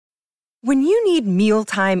When you need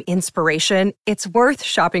mealtime inspiration, it's worth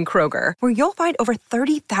shopping Kroger, where you'll find over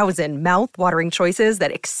 30,000 mouth-watering choices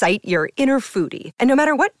that excite your inner foodie. And no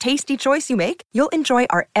matter what tasty choice you make, you'll enjoy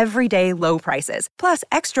our everyday low prices, plus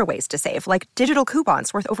extra ways to save, like digital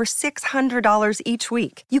coupons worth over $600 each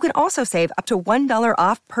week. You can also save up to $1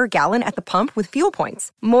 off per gallon at the pump with fuel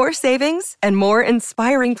points. More savings and more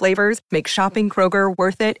inspiring flavors make shopping Kroger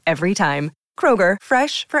worth it every time. Kroger,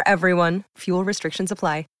 fresh for everyone. Fuel restrictions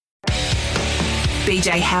apply.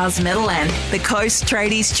 BJ Howes Meadowland, the Coast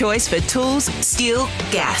Tradies' choice for tools, steel,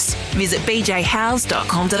 gas. Visit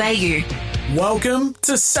bjhowes.com.au. Welcome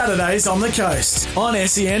to Saturdays on the Coast on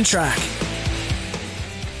SEN Track.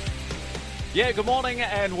 Yeah, good morning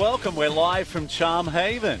and welcome. We're live from Charm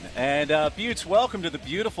Haven. And Buttes, welcome to the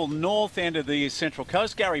beautiful north end of the Central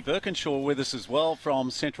Coast. Gary Birkinshaw with us as well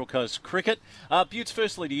from Central Coast Cricket. Buttes,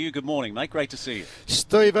 firstly to you, good morning, mate. Great to see you.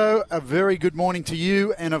 Steve-O, a very good morning to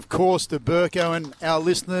you and, of course, to Burko and our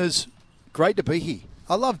listeners. Great to be here.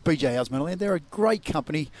 I love BJ Howes Meadowland. They're a great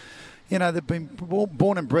company. You know, they've been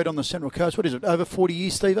born and bred on the Central Coast. What is it, over 40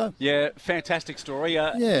 years, Steve-O? Yeah, fantastic story.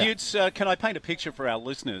 Buttes, can I paint a picture for our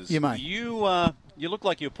listeners? You may. You look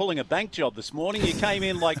like you're pulling a bank job this morning. You came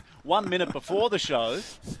in like 1 minute before the show,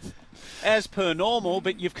 as per normal,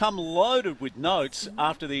 but you've come loaded with notes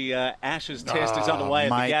after the Ashes test is underway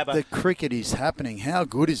mate, at the Gabba. The cricket is happening. How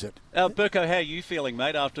good is it? Burko, how are you feeling,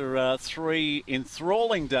 mate, after 3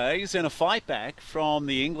 enthralling days and a fight back from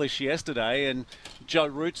the English yesterday? And Joe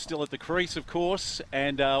Root still at the crease, of course,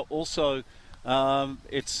 and also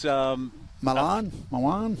it's... Malan?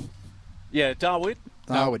 Yeah, Darwood.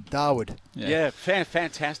 Darwood. Yeah,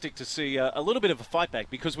 fantastic to see a little bit of a fight back,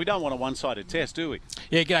 because we don't want a one-sided test, do we?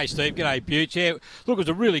 Yeah, g'day, Steve. G'day, Butte. Yeah, look, it was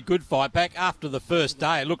a really good fight back. After the first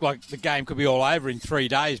day, it looked like the game could be all over in 3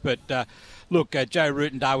 days, but Joe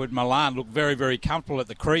Root and Darwood Malan looked very, very comfortable at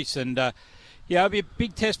the crease, and it'll be a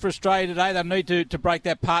big test for Australia today. They'll need to break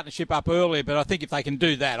that partnership up earlier, but I think if they can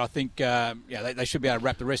do that, I think they should be able to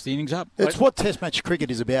wrap the rest of the innings up. It's what Test match cricket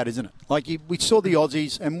is about, isn't it? Like, we saw the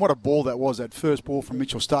Aussies, and what a ball that was, that first ball from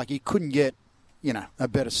Mitchell Stark. He couldn't get, a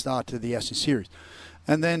better start to the Ashes series.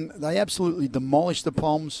 And then they absolutely demolished the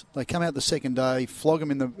Poms. They come out the second day, flog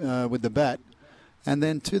them with the bat, and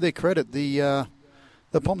then to their credit, the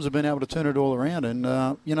Poms have been able to turn it all around, and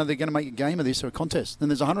they're going to make a game of this, or a contest. And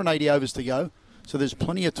there's 180 overs to go, so there's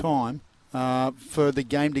plenty of time for the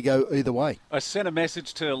game to go either way. I sent a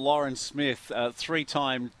message to Lauren Smith, a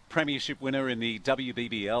 3-time premiership winner in the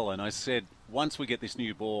WBBL, and I said, once we get this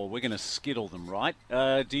new ball, we're going to skittle them, right?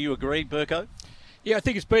 Do you agree, Burko? Yeah, I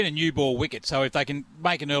think it's been a new ball wicket, so if they can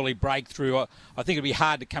make an early breakthrough, I think it'll be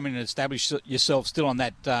hard to come in and establish yourself still on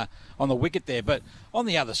that on the wicket there. But on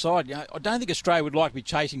the other side, I don't think Australia would like to be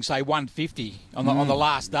chasing, say, 150 on the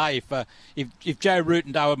last day. If Joe Root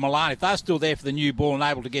and Darwood Malan, if they're still there for the new ball and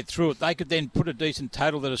able to get through it, they could then put a decent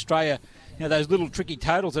total that Australia, those little tricky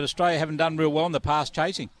totals that Australia haven't done real well in the past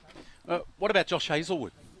chasing. What about Josh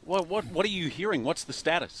Hazlewood? What are you hearing? What's the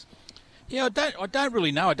status? Yeah, I don't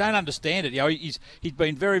really know. I don't understand it. He's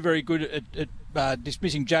been very, very good at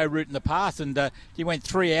dismissing Joe Root in the past, and he went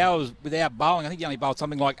 3 hours without bowling. I think he only bowled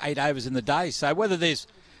something like 8 overs in the day. So whether there's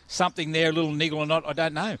something there, a little niggle or not, I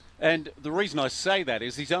don't know. And the reason I say that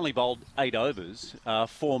is he's only bowled 8 overs,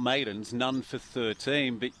 4 maidens, none for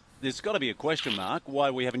 13, but there's got to be a question mark why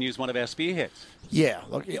we haven't used one of our spearheads. Yeah,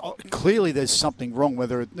 look, clearly there's something wrong,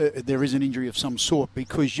 whether there is an injury of some sort,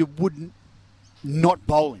 because you wouldn't not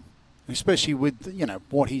bowl him. Especially with,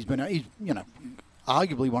 what he's been,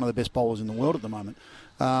 arguably one of the best bowlers in the world at the moment,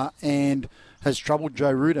 and has troubled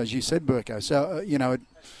Joe Root, as you said, Burko. So,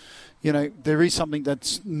 there is something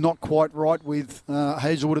that's not quite right with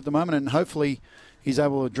Hazlewood at the moment, and hopefully he's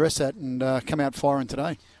able to address that and come out firing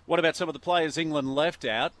today. What about some of the players England left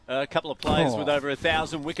out? A couple of players with over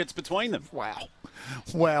 1,000 wickets between them. Wow,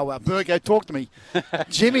 Burko, talk to me.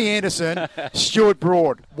 Jimmy Anderson, Stuart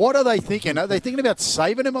Broad. What are they thinking? Are they thinking about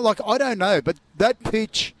saving him? I don't know, but that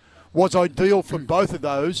pitch was ideal for both of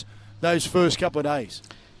those first couple of days.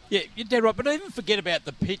 Yeah, you're dead right, but don't even forget about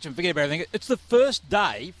the pitch and forget about everything. It's the first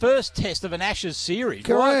test of an Ashes series.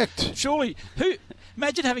 Correct. Right? Surely,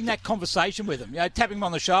 imagine having that conversation with him, tapping him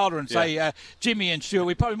on the shoulder and say, Jimmy and Stuart,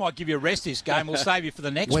 we probably might give you a rest this game. We'll save you for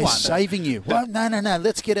the next one. We're saving you. Well, no.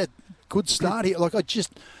 Let's get a good start here.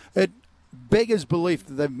 It beggars belief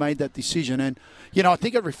that they've made that decision. And, I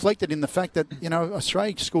think it reflected in the fact that,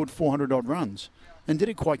 Australia scored 400-odd runs and did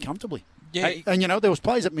it quite comfortably. Yeah. And, there was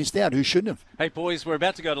players that missed out who shouldn't have. Hey, boys, we're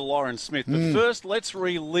about to go to Lauren Smith. But first, let's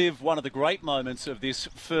relive one of the great moments of this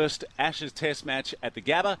first Ashes Test match at the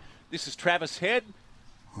Gabba. This is Travis Head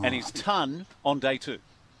and his ton on day 2.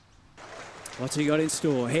 What's he got in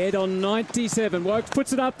store? Head on 97. Wokes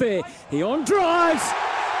puts it up there. He on drives.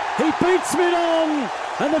 He beats Smith on.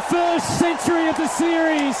 And the first century of the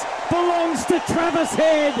series belongs to Travis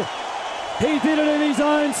Head. He did it in his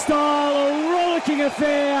own style. A rollicking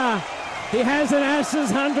affair. He has an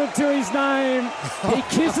Ashes 100 to his name. He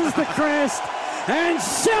kisses the crest and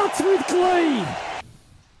shouts with glee.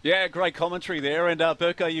 Yeah, great commentary there. And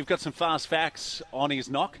Burko, you've got some fast facts on his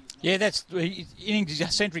knock. Yeah, that's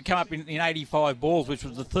innings century come up in 85 balls, which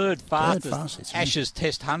was the third fastest Ashes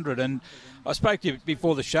Test 100. And I spoke to you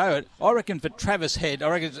before the show. I reckon for Travis Head,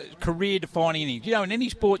 I reckon it's a career-defining innings. You know, in any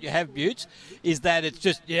sport you have, Butts, is that it's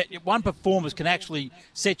just one performance can actually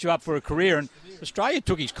set you up for a career. And Australia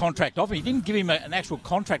took his contract off, and he didn't give him an actual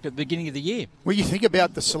contract at the beginning of the year. Well, you think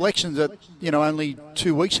about the selections that, only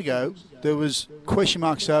 2 weeks ago, there was question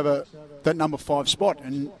marks over that number 5 spot.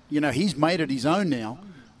 And, he's made it his own now.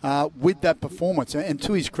 With that performance, and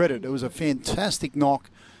to his credit, it was a fantastic knock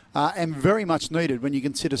and very much needed when you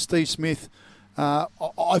consider Steve Smith.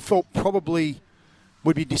 I felt probably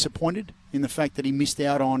would be disappointed in the fact that he missed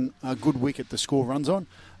out on a good wicket to score runs on.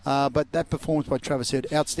 But that performance by Travis Head,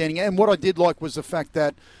 outstanding. And what I did like was the fact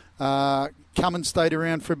that Cummins stayed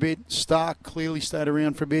around for a bit, Stark clearly stayed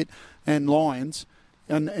around for a bit, and Lyons.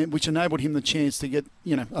 And which enabled him the chance to get,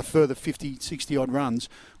 a further 50, 60-odd runs,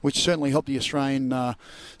 which certainly helped the Australian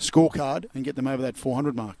scorecard and get them over that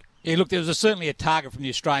 400 mark. Yeah, look, there was certainly a target from the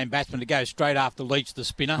Australian batsman to go straight after Leach, the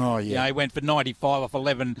spinner. Oh, yeah. He went for 95 off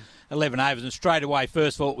 11 overs, and straight away,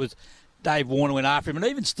 first of all, it was Dave Warner went after him, and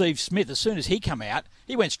even Steve Smith, as soon as he came out,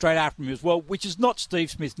 he went straight after him as well, which is not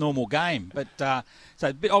Steve Smith's normal game. But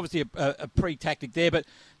so obviously a pre-tactic there. But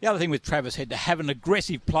the other thing with Travis Head, to have an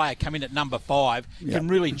aggressive player come in at number 5 can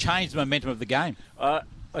really change the momentum of the game. I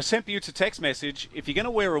sent you a text message. If you're going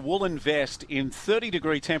to wear a woolen vest in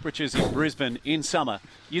 30-degree temperatures in Brisbane in summer,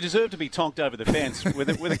 you deserve to be tonked over the fence with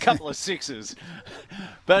a couple of sixes.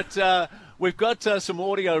 But we've got some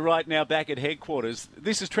audio right now back at headquarters.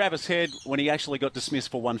 This is Travis Head when he actually got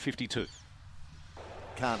dismissed for 152.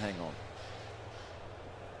 Can't hang on.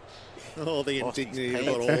 Oh, the indignity of it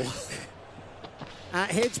all.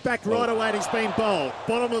 Heads back right away and he's been bowled.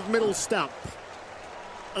 Bottom of middle stump.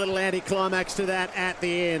 A little anticlimax to that at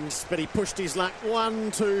the end, but he pushed his luck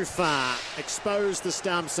one too far. Exposed the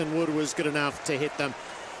stumps and Wood was good enough to hit them.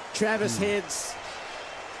 Travis Head's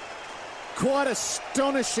quite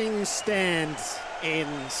astonishing stand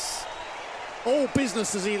ends. All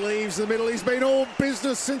business as he leaves the middle. He's been all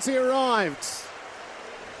business since he arrived.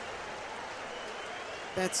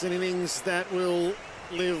 That's an innings that will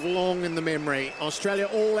live long in the memory. Australia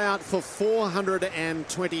all out for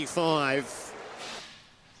 425.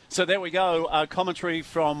 So there we go, commentary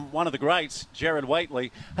from one of the greats, Gerard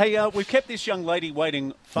Whateley. Hey, we've kept this young lady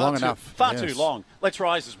waiting far too long. Let's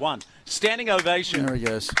rise as one. Standing ovation there he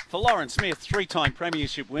goes. For Lauren Smith, 3-time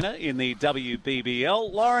premiership winner in the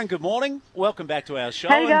WBBL. Lauren, good morning. Welcome back to our show.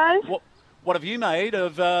 Hey, guys. What have you made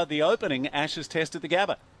of the opening Ashes test at the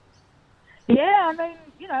Gabba? Yeah, I mean,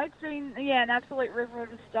 it's been an absolute river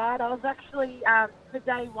of a start. I was actually, for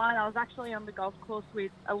day one, I was actually on the golf course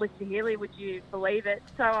with Alyssa Healy, would you believe it?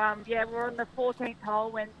 So, we're on the 14th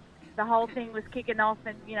hole when the whole thing was kicking off,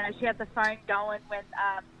 and, she had the phone going when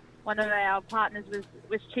one of our partners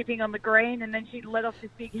was chipping on the green, and then she let off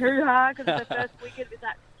this big hoo-ha because of the first wicket with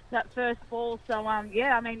that first ball. So,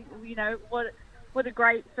 what a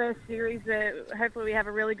great first series. Hopefully we have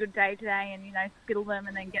a really good day today and, skittle them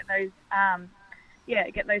and then get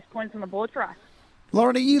those points on the board for us.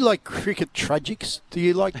 Lauren, are you like cricket tragics? Do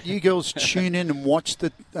you girls tune in and watch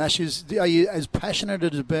the Ashes? Are you as passionate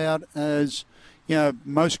about as,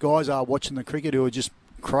 most guys are watching the cricket who are just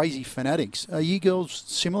crazy fanatics? Are you girls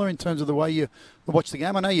similar in terms of the way you watch the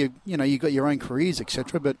game? I know you got your own careers,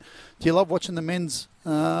 etc., but do you love watching the men's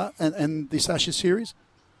and this Ashes series?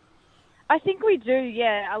 I think we do,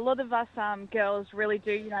 yeah. A lot of us girls really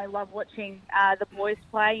do, love watching the boys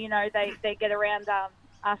play. They get around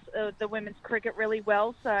us, the women's cricket, really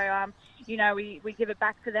well. So, we give it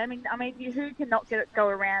back to them. And, I mean, who can not go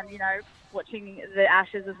around, watching the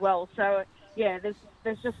Ashes as well? So, yeah, there's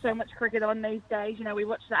just so much cricket on these days. We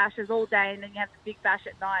watch the Ashes all day and then you have the Big Bash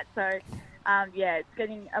at night. So, it's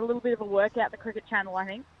getting a little bit of a workout, the Cricket Channel, I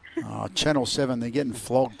think. Oh, Channel 7, they're getting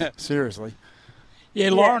flogged, seriously.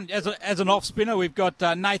 Yeah, Lauren, as an off-spinner, we've got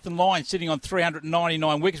Nathan Lyon sitting on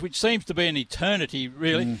 399 wickets, which seems to be an eternity,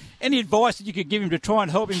 really. Any advice that you could give him to try and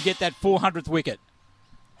help him get that 400th wicket?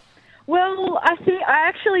 Well, I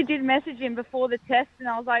actually did message him before the test, and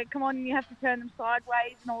I was like, come on, you have to turn them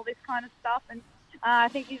sideways and all this kind of stuff. And I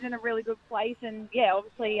think he's in a really good place. And, yeah,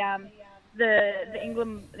 obviously the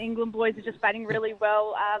England boys are just batting really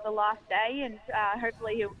well the last day, and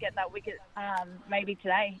hopefully he'll get that wicket maybe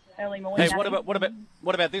today, early morning. Hey,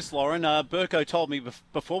 what about this, Lauren? Burko told me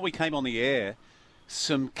before we came on the air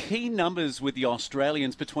some key numbers with the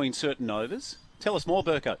Australians between certain overs. Tell us more,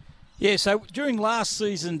 Burko. Yeah, so during last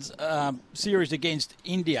season's series against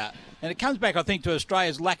India, and it comes back, I think, to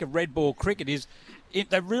Australia's lack of red ball cricket,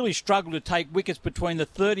 they've really struggled to take wickets between the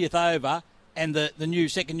 30th over and the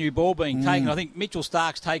second new ball being taken. I think Mitchell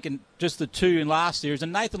Starc's taken just the 2 in last series,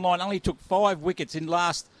 and Nathan Lyon only took 5 wickets in the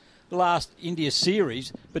last India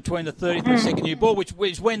series between the 30th and the second new ball, which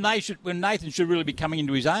is when Nathan should really be coming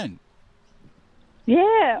into his own.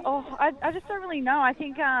 Yeah, I just don't really know. I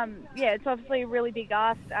think, it's obviously a really big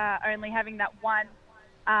ask, only having that one,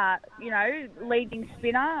 leading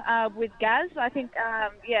spinner with Gaz. I think,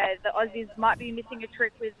 the Aussies might be missing a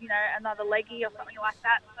trick with, another leggy or something like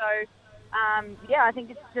that. So, I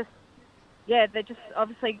think it's just, they're just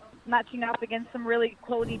obviously matching up against some really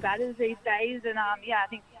quality batters these days. And, I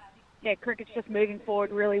think, cricket's just moving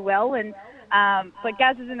forward really well. And but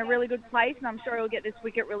Gaz is in a really good place, and I'm sure he'll get this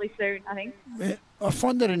wicket really soon, I think. Yeah, I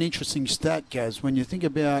find that an interesting stat, Gaz, when you think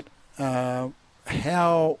about how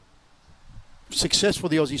successful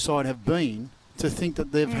the Aussie side have been, to think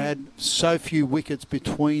that they've had so few wickets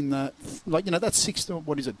between that's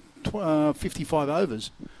 55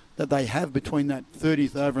 overs that they have between that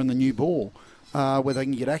 30th over and the new ball, where they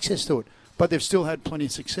can get access to it. But they've still had plenty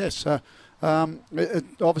of success. So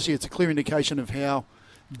obviously it's a clear indication of how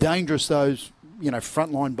dangerous those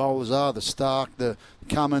frontline bowlers are, the Starc, the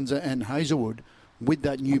Cummins and Hazelwood, with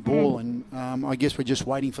that new ball. And I guess we're just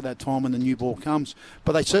waiting for that time when the new ball comes.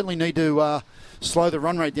 But they certainly need to slow the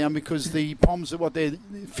run rate down, because the Poms, they're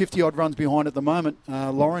 50-odd runs behind at the moment,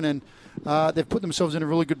 Lauren, and they've put themselves in a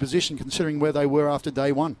really good position considering where they were after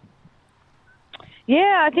day one.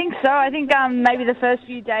 Yeah, I think so. I think maybe the first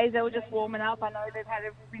few days they were just warming up. I know they've had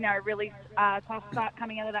a really tough start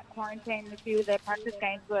coming out of that quarantine. A few of their practice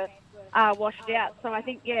games were washed out. So I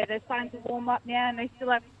think, they're starting to warm up now, and they still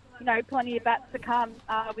have, plenty of bats to come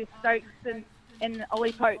with Stokes and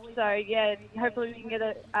Ollie Pope. So, hopefully we can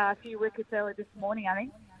get a few wickets early this morning, I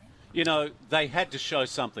think. They had to show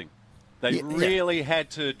something. They really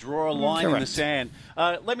had to draw a line in the sand.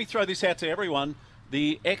 Let me throw this out to everyone.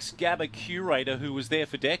 The ex-Gabba curator who was there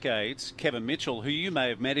for decades, Kevin Mitchell, who you may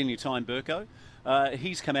have met in your time, Burko,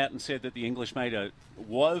 he's come out and said that the English made a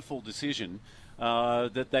woeful decision,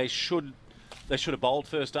 that they should have bowled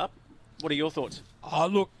first up. What are your thoughts? Oh,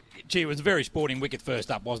 look, it was a very sporting wicket first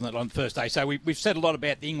up, wasn't it, on the first day? So we've said a lot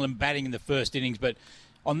about the England batting in the first innings, but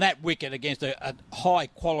on that wicket against a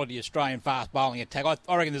high-quality Australian fast bowling attack,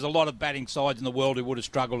 I reckon there's a lot of batting sides in the world who would have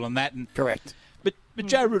struggled on that. Correct. But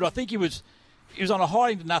Joe Root, I think he was on a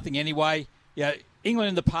hiding to nothing anyway. England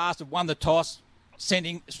in the past have won the toss, sent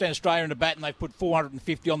Australia into bat, and they've put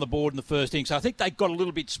 450 on the board in the first innings. So I think they got a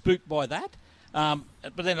little bit spooked by that.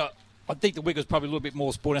 But then I think the wicket was probably a little bit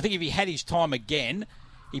more sporting. I think if he had his time again,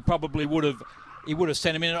 he probably would have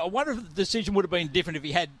sent him in. I wonder if the decision would have been different if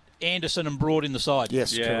he had Anderson and Broad in the side.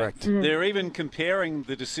 Yes, correct. They're even comparing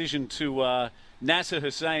the decision to Nasser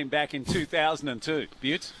Hussain back in 2002.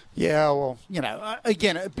 Butts? Yeah, well,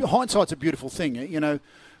 again, hindsight's a beautiful thing,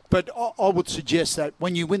 but I would suggest that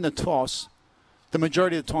when you win the toss, the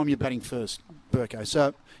majority of the time you're batting first, Burko.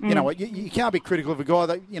 So, you can't be critical of a guy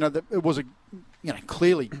that, it was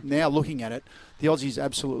clearly now looking at it, the Aussies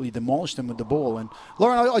absolutely demolished them with the ball. And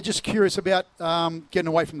Lauren, I'm just curious about getting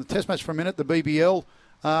away from the Test match for a minute. The BBL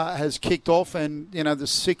has kicked off, and, the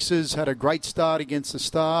Sixers had a great start against the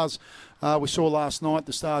Stars. We saw last night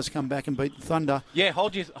the Stars come back and beat the Thunder. Yeah,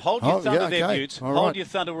 hold your thunder there, Butts. Hold your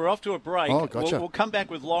thunder. We're off to a break. Oh, gotcha. We'll come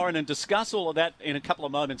back with Lauren and discuss all of that in a couple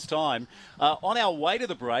of moments' time. On our way to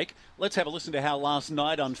the break, let's have a listen to how last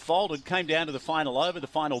night unfolded. Came down to the final over, the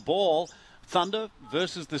final ball. Thunder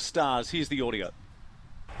versus the Stars. Here's the audio.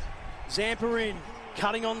 Zampa in,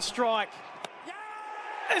 cutting on strike.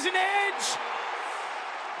 There's an edge.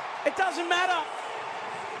 It doesn't matter.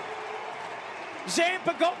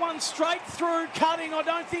 Zampa got one straight through, cutting. I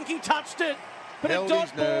don't think he touched it. But a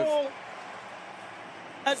dot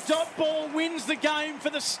ball wins the game for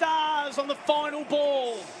the Stars on the final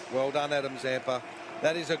ball. Well done, Adam Zampa.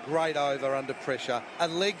 That is a great over under pressure. A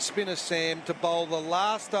leg spinner, Sam, to bowl the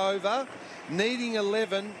last over. Needing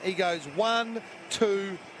 11, he goes 1,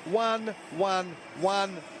 2, 1, 1,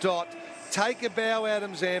 1, dot. Take a bow,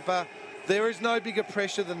 Adam Zampa. There is no bigger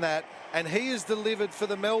pressure than that. And he has delivered for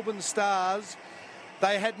the Melbourne Stars.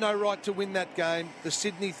 They had no right to win that game. The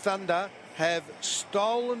Sydney Thunder have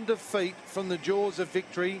stolen defeat from the jaws of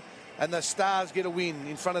victory, and the Stars get a win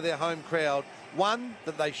in front of their home crowd one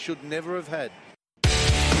that they should never have had.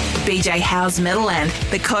 BJ Howes Meadowland,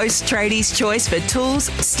 the Coast Tradies' choice for tools,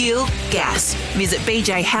 steel, gas. Visit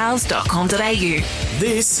bjhowes.com.au.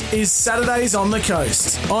 This is Saturdays on the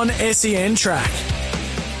Coast on SEN Track.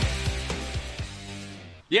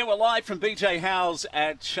 Yeah, we're live from BJ Howes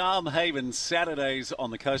at Charmhaven Saturdays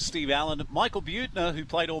on the Coast. Steve Allen, Michael Butner, who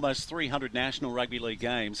played almost 300 National Rugby League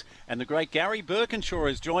games, and the great Gary Birkinshaw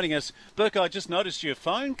is joining us. Burko, I just noticed your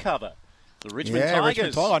phone cover. The Richmond Tigers.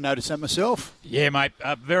 Richmond Tigers. I noticed that myself. Yeah, mate.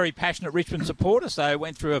 A very passionate Richmond supporter. So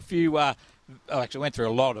went through a few. Actually, went through a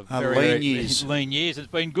lot of lean years. Lean years. It's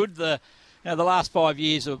been good. The last 5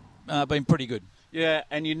 years have been pretty good. Yeah,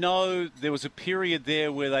 and there was a period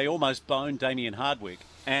there where they almost boned Damien Hardwick,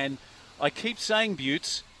 and I keep saying,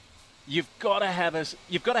 Butts, you've got to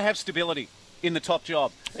have stability in the top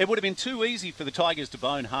job. It would have been too easy for the Tigers to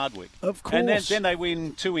bone Hardwick. Of course. And then they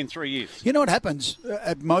win 2 in 3 years. You know what happens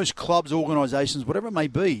at most clubs, organisations, whatever it may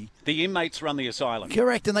be? The inmates run the asylum.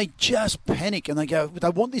 Correct, and they just panic and they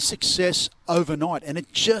want this success overnight, and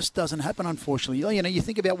it just doesn't happen, unfortunately. You know, you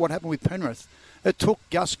think about what happened with Penrith. It took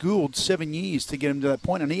Gus Gould 7 years to get him to that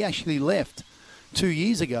point, and he actually left 2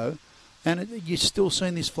 years ago. And you're still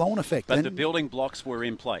seeing this flow-on effect. But the building blocks were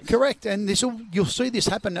in place. Correct. And you'll see this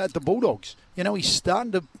happen at the Bulldogs. You know, he's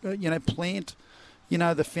starting to, plant,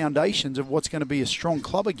 the foundations of what's going to be a strong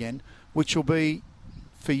club again, which will be,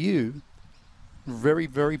 for you, very,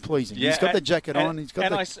 very pleasing. Yeah, he's got the jacket on.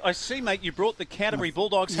 I see, mate, you brought the Canterbury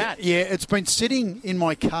Bulldogs hat. Yeah, it's been sitting in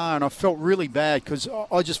my car, and I felt really bad because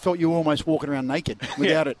I just felt you were almost walking around naked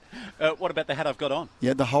without it. What about the hat I've got on?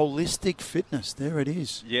 Yeah, the holistic fitness. There it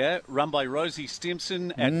is. Yeah, run by Rosie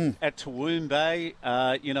Stimson at Tawoom Bay.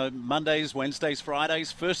 Mondays, Wednesdays,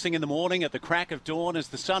 Fridays, first thing in the morning at the crack of dawn as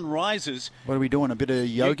the sun rises. What are we doing? A bit of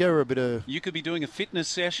yoga or a bit of... You could be doing a fitness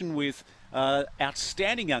session with...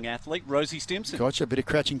 outstanding young athlete, Rosie Stimson. Gotcha, a bit of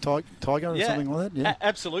crouching tiger or something like that. Yeah,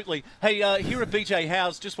 absolutely. Hey, here at BJ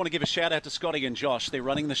Howes, just want to give a shout out to Scotty and Josh. They're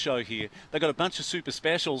running the show here. They've got a bunch of super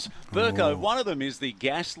specials. Burko, one of them is the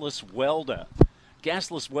gasless welder.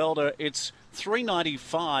 Gasless welder, it's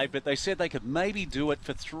 $3.95, but they said they could maybe do it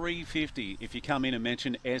for $3.50 if you come in and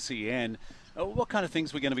mention SEN. What kind of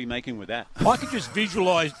things we're going to be making with that? I could just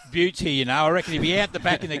visualise Butts here, I reckon he'd be out the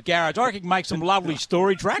back in the garage. I reckon he'd make some lovely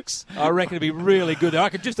story tracks. I reckon it'd be really good. I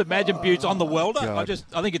could just imagine Butts on the welder. I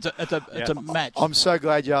think it's a match. I'm so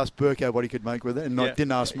glad you asked Burko what he could make with it and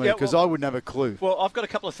didn't ask me because I wouldn't have a clue. Well, I've got a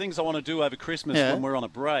couple of things I want to do over Christmas when we're on a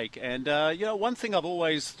break. And, one thing I've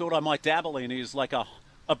always thought I might dabble in is like a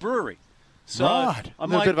brewery. So right. I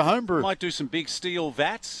might, a bit of a home brew. Might do some big steel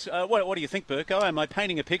vats. What do you think, Burko? Am I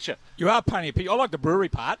painting a picture? You are painting a picture. I like the brewery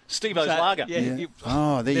part. Steve-O's Lager. Yeah.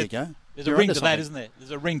 There you go. There's a ring to that, isn't there?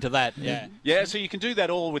 There's a ring to that, yeah. Yeah, so you can do that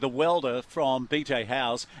all with a welder from BJ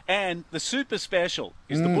Howes. And the super special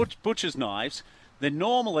is the butcher's knives. They're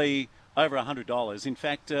normally over $100. In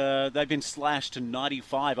fact, they've been slashed to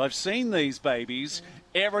 $95. I've seen these babies.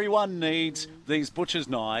 Everyone needs these butcher's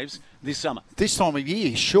knives this summer. This time of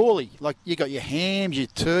year, surely. Like, you got your hams, your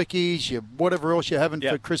turkeys, your whatever else you're having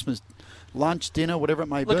for Christmas. Lunch, dinner, whatever it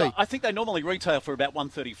may be. I think they normally retail for about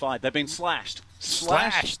 $135. They've been slashed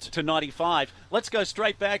to $95. Let's go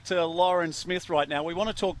straight back to Lauren Smith right now. We want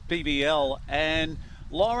to talk BBL. And,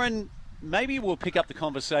 Lauren, maybe we'll pick up the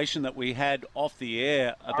conversation that we had off the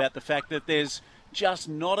air about the fact that there's just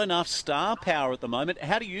not enough star power at the moment.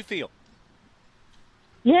 How do you feel?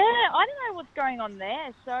 Yeah, I don't know what's going on there.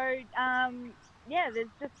 So, there's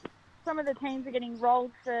just some of the teams are getting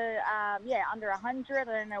rolled for, under 100. I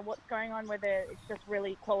don't know what's going on, whether it's just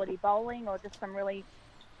really quality bowling or just some really,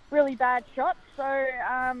 really bad shots. So,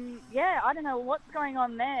 I don't know what's going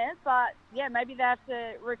on there. But, maybe they have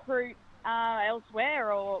to recruit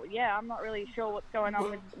elsewhere or, I'm not really sure what's going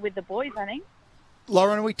on with the boys, I think.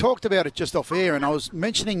 Lauren, we talked about it just off air, and I was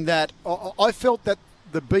mentioning that I felt that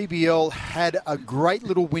the BBL had a great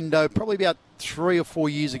little window probably about 3 or 4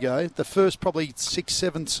 years ago, the first probably 6,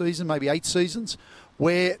 7 season, maybe 8 seasons,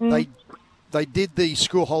 where they did the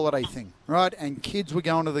school holiday thing, right? And kids were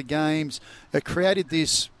going to the games. It created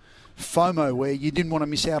this FOMO where you didn't want to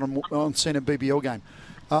miss out on seeing a BBL game.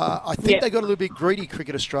 I think they got a little bit greedy,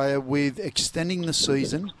 Cricket Australia, with extending the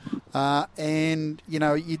season. And,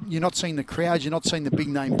 you're not seeing the crowds, you're not seeing the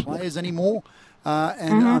big-name players anymore.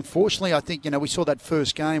 Unfortunately, I think, we saw that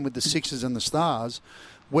first game with the Sixers and the Stars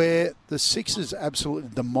where the Sixers absolutely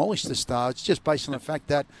demolished the Stars just based on the fact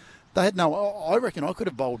that they had I reckon I could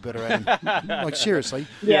have bowled better at them. Like, seriously.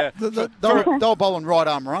 Yeah. They were bowling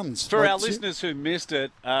right-arm runs. For our listeners who missed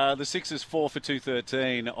it, the Sixers 4 for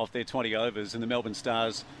 213 off their 20 overs and the Melbourne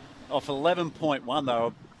Stars off 11.1. They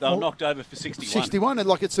were They were knocked over for 61. 61, and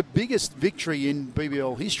like it's the biggest victory in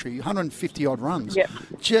BBL history, 150-odd runs. Yep.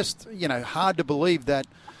 Just, hard to believe that,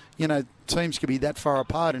 teams could be that far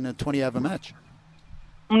apart in a 20-over match.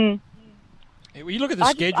 Mm. When you look at the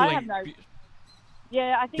scheduling...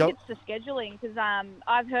 I think it's the scheduling because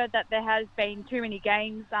I've heard that there has been too many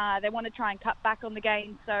games. They want to try and cut back on the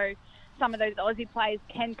games so some of those Aussie players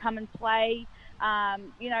can come and play.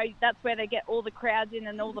 That's where they get all the crowds in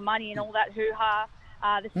and all the money and all that hoo-ha.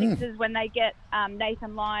 The Sixers, when they get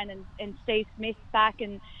Nathan Lyon and Steve Smith back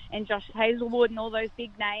and Josh Hazelwood and all those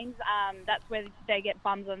big names, that's where they get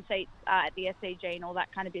bums on seats at the SCG and all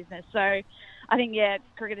that kind of business. So I think,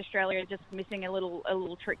 Cricket Australia are just missing a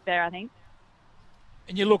little trick there, I think.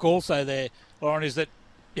 And you look also there, Lauren, is that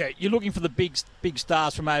you're looking for the big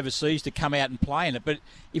stars from overseas to come out and play in it. But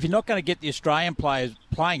if you're not going to get the Australian players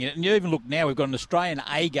playing it, and you even look now, we've got an Australian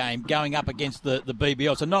A game going up against the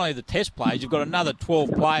BBL. So not only the Test players, you've got another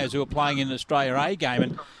 12 players who are playing in an Australia A game.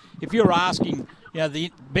 And if you're asking,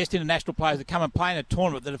 the best international players to come and play in a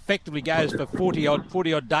tournament that effectively goes for 40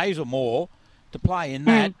 odd days or more to play in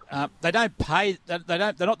that, they don't pay. They're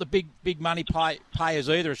not the big money payers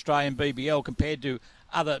either. Australian BBL compared to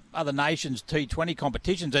other nations' T20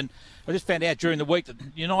 competitions. And I just found out during the week that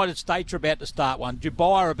the United States are about to start one.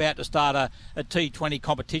 Dubai are about to start a T20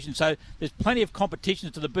 competition. So there's plenty of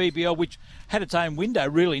competitions to the BBL, which had its own window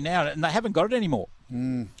really now, and they haven't got it anymore.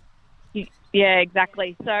 Yeah,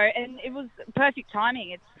 exactly. So, and it was perfect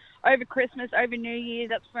timing. It's over Christmas, over New Year's.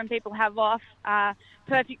 That's when people have off.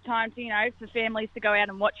 Perfect time to, for families to go out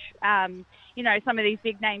and watch, some of these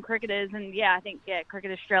big name cricketers. And I think,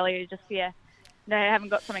 Cricket Australia just, they haven't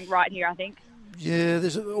got something right here, I think. Yeah,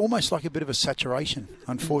 there's almost like a bit of a saturation,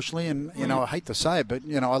 unfortunately. And, I hate to say it, but,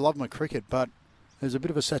 I love my cricket, but there's a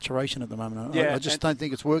bit of a saturation at the moment. I just don't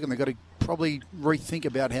think it's working. They've got to probably rethink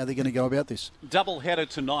about how they're going to go about this. Double header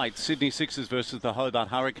tonight, Sydney Sixers versus the Hobart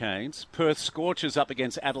Hurricanes. Perth Scorchers up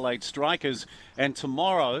against Adelaide Strikers. And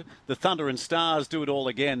tomorrow, the Thunder and Stars do it all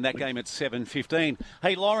again. That game at 7:15.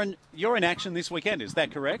 Hey, Lauren, you're in action this weekend. Is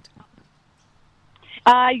that correct?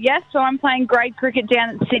 Yes, so I'm playing grade cricket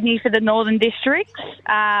down at Sydney for the Northern Districts. So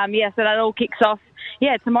that all kicks off,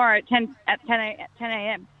 tomorrow at 10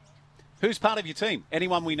 a.m. Who's part of your team?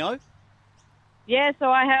 Anyone we know? Yeah,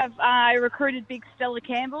 so I recruited big Stella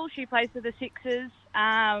Campbell. She plays for the Sixers,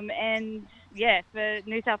 and for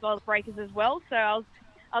New South Wales Breakers as well. So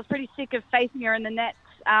I was pretty sick of facing her in the nets.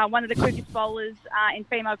 One of the quickest bowlers in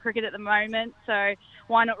female cricket at the moment. So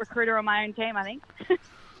why not recruit her on my own team? I think.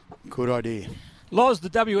 Good idea. Loz, the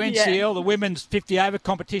WNCL, the women's 50-over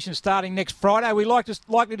competition starting next Friday. Are we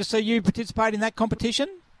likely to see you participate in that competition?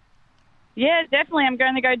 Yeah, definitely. I'm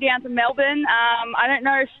going to go down to Melbourne. I don't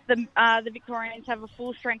know if the Victorians have a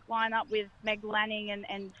full-strength lineup with Meg Lanning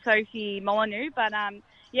and Sophie Molyneux, but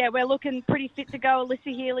we're looking pretty fit to go.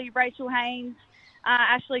 Alyssa Healy, Rachel Haynes,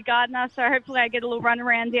 Ashley Gardner. So hopefully I get a little run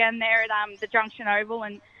around down there at the Junction Oval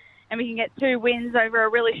and we can get 2 wins over a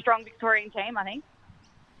really strong Victorian team, I think.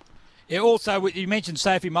 Yeah, also, you mentioned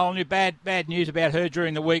Sophie Molyneux. Bad news about her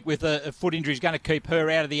during the week with a foot injury is going to keep her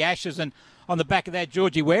out of the Ashes, and on the back of that,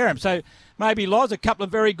 Georgie Wareham. So maybe, Loz, a couple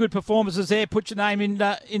of very good performances there. Put your name in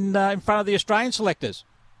front of the Australian selectors.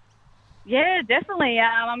 Yeah, definitely.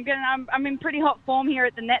 I'm in pretty hot form here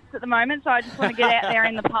at the nets at the moment, so I just want to get out there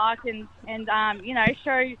in the park and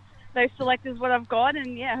show those selectors what I've got,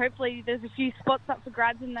 and hopefully there's a few spots up for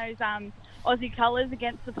grabs in those Aussie colours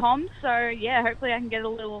against the Poms. So hopefully I can get a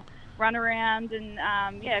little run around and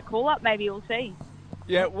call up. Maybe we'll see.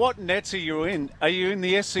 Yeah, what nets are you in? Are you in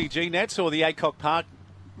the SCG nets or the Acock Park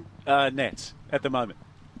nets at the moment?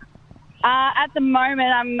 At the moment,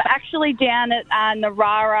 I'm actually down at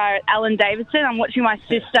Narara at Allen Davidson. I'm watching my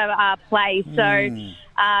sister play. So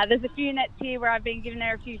there's a few nets here where I've been giving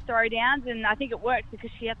her a few throwdowns, and I think it works because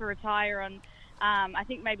she had to retire on, I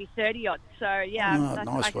think, maybe 30-odd. So,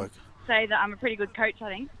 nice work. Say that I'm a pretty good coach, I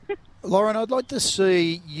think. Lauren, I'd like to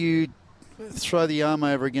see you throw the arm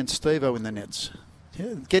over against Steve-O in the nets.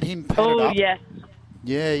 Yeah, get him padded up. Yeah.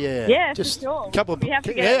 Yeah. Yeah, just for sure. A couple of,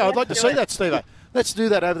 I'd like to see that, Steve-O. Let's do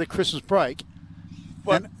that over the Christmas break.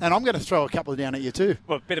 And I'm going to throw a couple down at you too.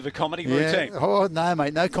 Well, a bit of a comedy routine. Oh, no,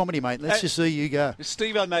 mate. No comedy, mate. Let's just see you go.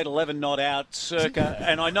 Steve-O made 11 not out circa,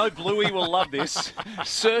 and I know Bluey will love this,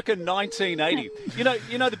 circa 1980.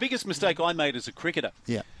 You know the biggest mistake I made as a cricketer?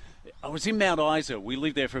 Yeah. I was in Mount Isa. We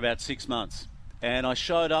lived there for about 6 months. And I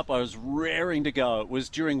showed up. I was raring to go. It was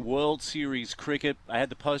during World Series cricket. I had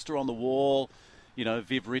the poster on the wall.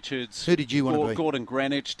 Viv Richards. Who did you want to be? Gordon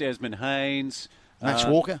Greenwich, Desmond Haynes. Max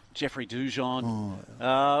Walker? Jeffrey Dujon.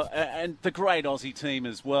 And the great Aussie team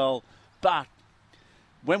as well. But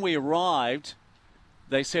when we arrived,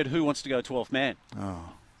 they said, who wants to go 12th man?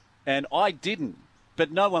 Oh. And I didn't,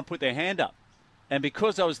 but no one put their hand up. And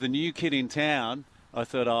because I was the new kid in town, I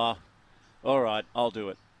thought, all right, I'll do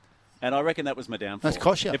it. And I reckon that was my downfall. That's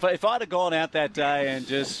cost you. If I'd have gone out that day and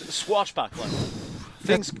just swashbuckling,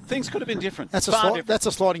 things could have been different. That's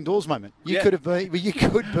a sliding doors moment. You Yeah. could be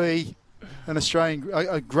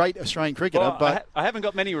a great Australian cricketer, Well, but I haven't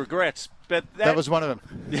got many regrets, but that was one of them.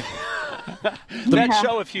 that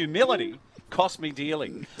show of humility cost me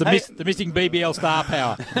dearly. The missing BBL star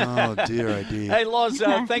power. Oh, dear, oh, dear. Hey, Loz,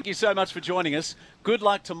 thank you so much for joining us. Good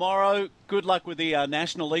luck tomorrow. Good luck with the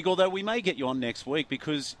National League, although we may get you on next week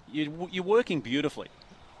because you're working beautifully.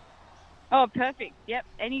 Oh, perfect. Yep.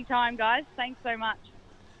 Anytime, guys. Thanks so much.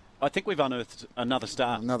 I think we've unearthed another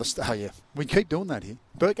star. Another star, yeah. We keep doing that here.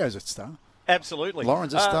 Burko's a star. Absolutely.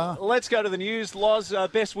 Lauren's a star. Let's go to the news. Loz,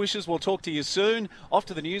 best wishes. We'll talk to you soon. Off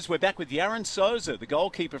to the news. We're back with Yaron Souza, the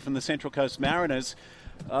goalkeeper from the Central Coast Mariners.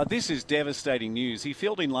 This is devastating news. He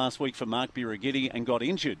filled in last week for Mark Birighitti and got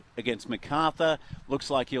injured against MacArthur. Looks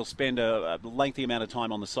like he'll spend a lengthy amount of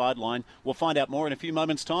time on the sideline. We'll find out more in a few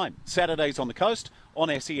moments' time. Saturdays on the Coast on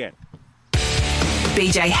SEN.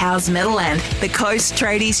 BJ Howes Meadowland, the Coast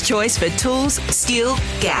Tradies' choice for tools, steel,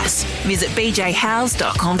 gas. Visit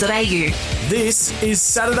bjhowes.com.au. This is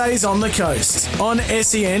Saturdays on the Coast on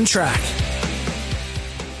SEN Track.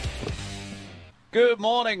 Good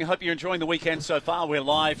morning. Hope you're enjoying the weekend so far. We're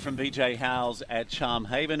live from BJ Howes at Charm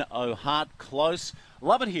Haven, O'Hart Close.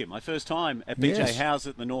 Love it here. My first time at BJ Howes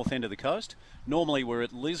at the north end of the coast. Normally we're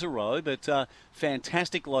at Lisarow, but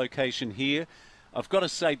fantastic location here. I've got to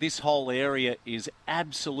say this whole area is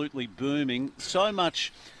absolutely booming. So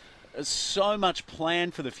much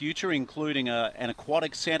planned for the future, including an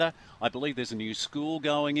aquatic centre. I believe there's a new school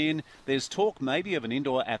going in. There's talk maybe of an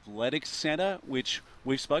indoor athletics centre, which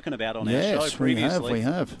we've spoken about on our show previously. we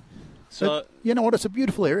have. So but you know what? It's a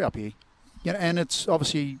beautiful area up here. You know, and it's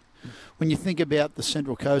obviously, when you think about the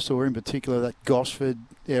Central Coast, or in particular that Gosford,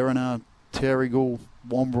 Erina, Terrigal,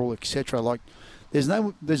 Wombrel, etc., like, there's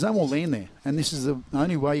no more land there, and this is the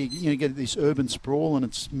only way you get this urban sprawl, and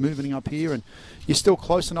it's moving up here, and you're still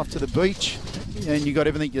close enough to the beach, and you got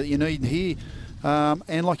everything that you need here.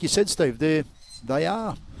 And like you said, Steve, they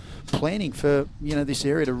are planning for this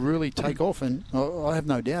area to really take off, and I have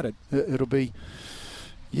no doubt it'll be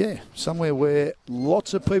somewhere where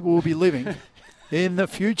lots of people will be living in the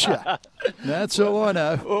future. That's all I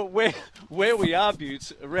know. Well, where we are,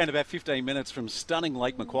 Butts, around about 15 minutes from stunning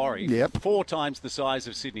Lake Macquarie. Yep. 4 times the size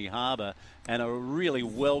of Sydney Harbour, and a really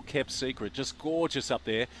well-kept secret. Just gorgeous up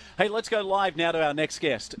there. Hey, let's go live now to our next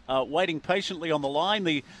guest. Waiting patiently on the line,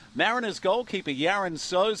 the Mariners goalkeeper, Yaron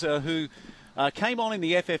Souza, who came on in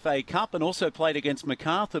the FFA Cup and also played against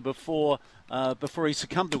MacArthur before he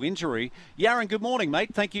succumbed to injury. Yaron, good morning,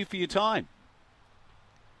 mate. Thank you for your time.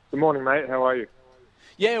 Good morning, mate. How are you?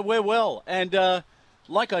 Yeah, we're well. And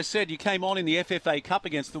like I said, you came on in the FFA Cup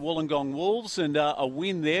against the Wollongong Wolves, and a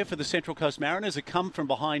win there for the Central Coast Mariners, a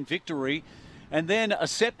come-from-behind victory, and then a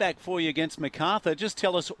setback for you against MacArthur. Just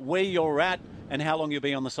tell us where you're at and how long you'll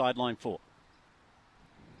be on the sideline for.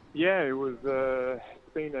 Yeah,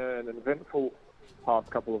 it's been an eventful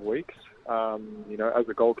past couple of weeks. As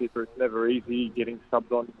a goalkeeper, it's never easy getting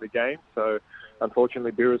subbed on in the game, so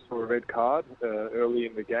unfortunately, Bira saw a red card early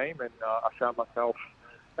in the game, and I found myself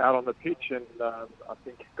out on the pitch, and I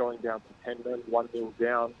think going down to 10 men, 1-0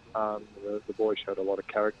 down, the boys showed a lot of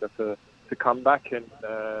character to come back and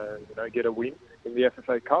get a win in the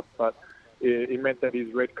FFA Cup, but it meant that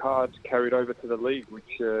his red card carried over to the league,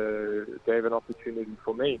 which gave an opportunity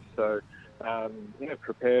for me. So,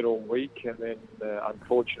 prepared all week, and then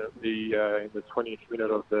unfortunately in the 20th minute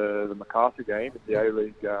of the MacArthur game in the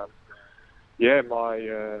A-League,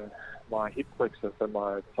 my hip flexor, so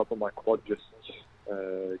my top of my quad just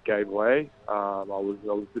gave way. I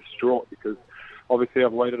was distraught because obviously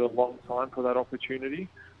I've waited a long time for that opportunity.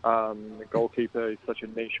 The goalkeeper is such a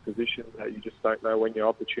niche position that you just don't know when your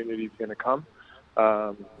opportunity is going to come.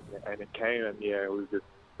 And it came, and it was just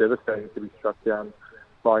devastating to be struck down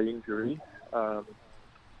by injury. I've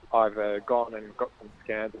gone and got some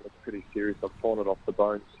scans, and it's pretty serious. I've torn it off the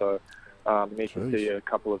bone, so need to see a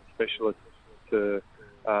couple of specialists to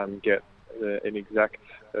get an exact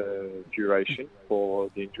duration for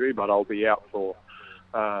the injury, but I'll be out for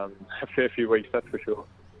a fair few weeks, that's for sure.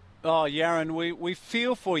 Oh, Yaron, we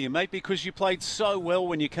feel for you, mate, because you played so well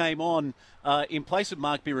when you came on in place of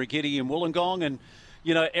Mark Birighitti in Wollongong, and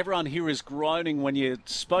everyone here is groaning when you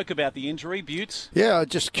spoke about the injury. Butts? Yeah,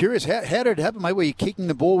 just curious, how did it happen, mate? Were you kicking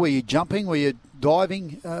the ball? Were you jumping? Were you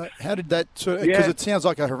diving? How did that because it sounds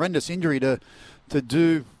like a horrendous injury to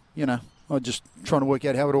do, I'm just trying to work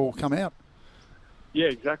out how it all come out. Yeah,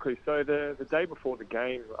 exactly. So the day before the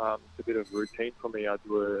game, it's a bit of routine for me. I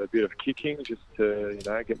do a bit of kicking just to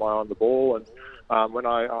get my eye on the ball. And when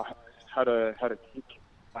I had a kick,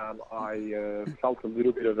 I felt a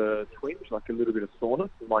little bit of a twinge, like a little bit of soreness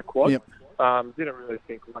in my quad. Yep. Didn't really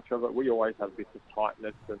think much of it. We always have bits of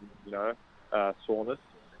tightness and soreness.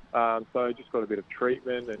 So I just got a bit of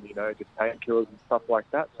treatment and just painkillers and stuff like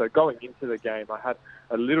that. So going into the game, I had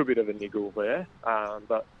a little bit of a niggle there,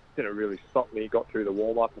 but didn't really stop me. Got through the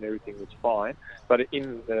warm up and everything was fine. But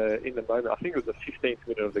in the moment, I think it was the 15th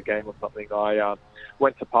minute of the game or something, I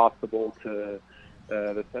went to pass the ball to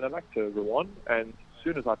the centre back, to Ruan, and as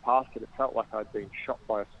soon as I passed it, it felt like I'd been shot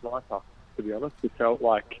by a sniper. To be honest, it felt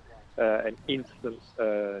like an instant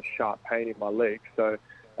sharp pain in my leg. So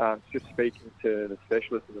just speaking to the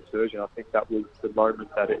specialist and the surgeon, I think that was the moment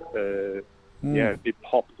that it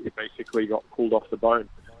popped. It basically got pulled off the bone.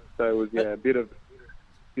 So it was a bit of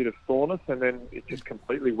soreness, and then it just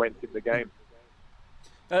completely went in the game.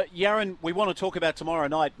 Yaron, we want to talk about tomorrow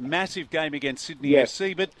night. Massive game against Sydney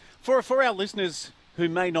FC. But for our listeners who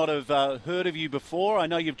may not have heard of you before, I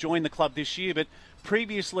know you've joined the club this year, but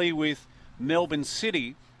previously with Melbourne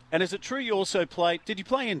City. And is it true you also did you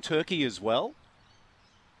play in Turkey as well?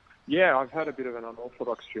 Yeah, I've had a bit of an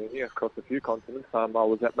unorthodox journey across a few continents. I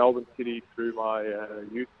was at Melbourne City through my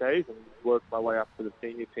youth days and worked my way up to the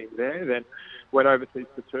senior team there. Then went overseas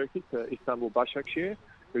to Turkey, to Istanbul Başakşehir,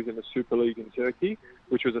 who's in the Super League in Turkey,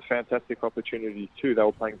 which was a fantastic opportunity too. They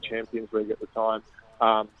were playing Champions League at the time.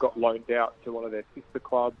 Got loaned out to one of their sister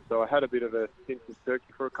clubs. So I had a bit of a stint in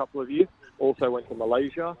Turkey for a couple of years. Also went to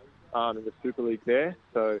Malaysia in the Super League there.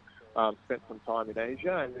 So spent some time in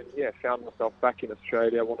Asia, and then found myself back in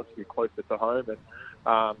Australia. Wanted to be closer to home, and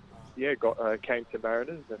came to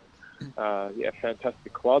Mariners, and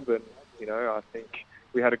fantastic club. And I think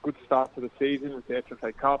we had a good start to the season with the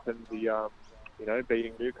FFA Cup and the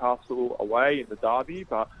beating Newcastle away in the derby,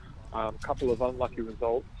 but a couple of unlucky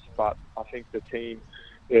results. But I think the team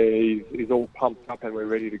is all pumped up, and we're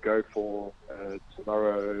ready to go for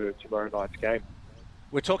tomorrow night's game.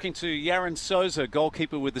 We're talking to Yaron Souza,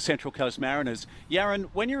 goalkeeper with the Central Coast Mariners. Yaron,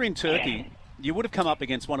 when you're in Turkey, you would have come up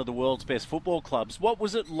against one of the world's best football clubs. What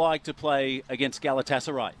was it like to play against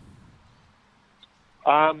Galatasaray?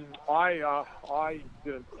 I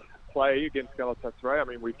didn't play against Galatasaray. I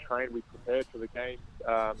mean, we trained, we prepared for the games.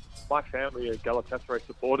 My family are Galatasaray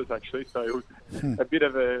supporters, actually, so it was a bit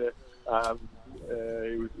of a...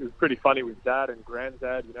 it was pretty funny with Dad and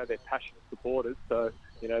Granddad. They're passionate supporters, so...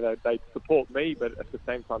 they support me, but at the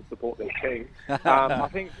same time support their team. I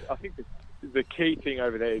think the key thing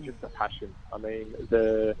over there is just the passion. I mean,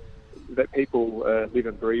 that people live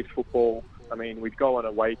and breathe football. I mean, we'd go on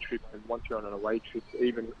away trips, and once you're on an away trip,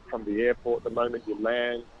 even from the airport, the moment you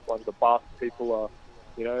land on the bus, people are,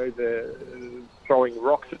 they're throwing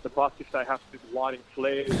rocks at the bus if they have to, lighting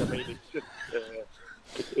flares. I mean, it's just,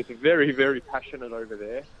 it's very, very passionate over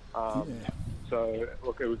there. So,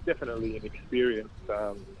 look, it was definitely an experience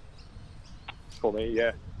for me,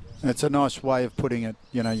 yeah. It's a nice way of putting it,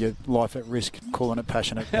 your life at risk, calling it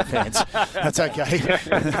passionate fans. That's okay.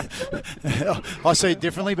 I see it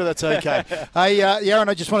differently, but that's okay. Hey, Yaron,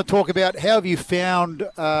 I just want to talk about how have you found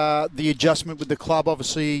the adjustment with the club?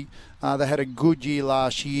 Obviously, they had a good year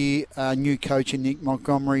last year, new coach in Nick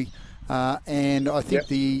Montgomery, and I think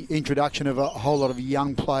the introduction of a whole lot of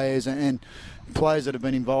young players and players that have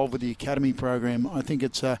been involved with the academy program, I think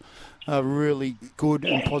it's a really good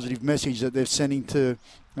and positive message that they're sending to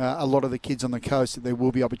a lot of the kids on the coast, that there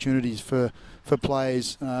will be opportunities for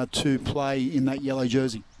players to play in that yellow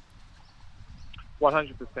jersey.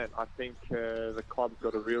 100%. I think the club's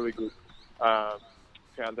got a really good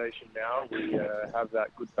foundation now. We have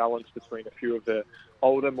that good balance between a few of the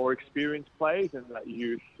older, more experienced players and that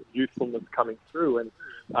youthfulness coming through. And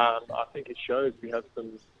I think it shows. We have some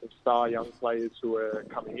star young players who are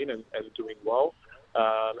coming in and doing well.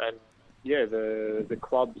 The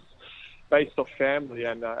club's based off family,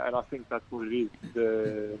 and I think that's what it is.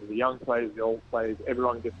 The young players, the old players,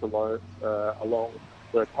 everyone gets along.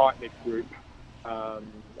 We're a tight-knit group.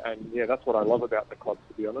 That's what I love about the club,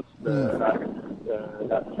 to be honest.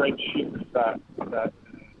 That friendship, that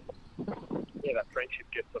friendship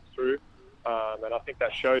gets us through. And I think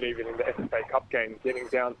that showed even in the FFA Cup game, getting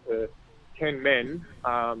down to 10 men.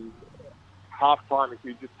 Half-time, if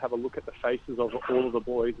you just have a look at the faces of all of the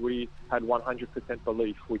boys, we had 100%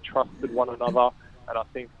 belief. We trusted one another, and I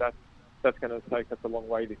think that's going to take us a long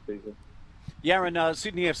way this season. Yaron,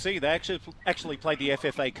 Sydney FC, they actually played the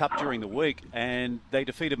FFA Cup during the week, and they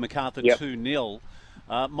defeated Macarthur 2-0.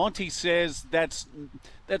 Monty says that's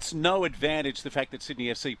no advantage, the fact that Sydney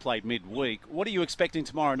FC played midweek. What are you expecting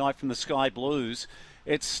tomorrow night from the Sky Blues?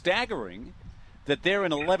 It's staggering that they're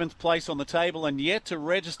in 11th place on the table and yet to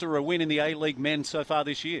register a win in the A-League men so far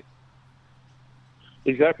this year.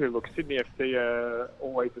 Exactly. Look, Sydney FC are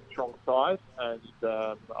always a strong side, and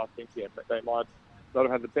I think they might not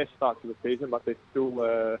have had the best start to the season, but they're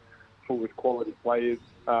still full with quality players.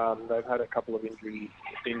 They've had a couple of injuries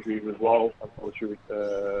as well, unfortunately,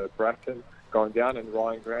 with Bratton going down and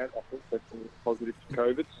Ryan Grant, I think, testing positive to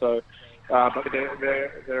COVID. So, but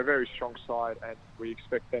they're a very strong side, and we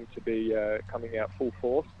expect them to be coming out full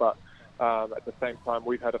force. But at the same time,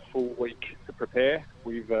 we've had a full week to prepare.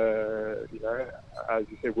 We've, as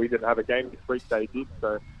you said, we didn't have a game this week. They did,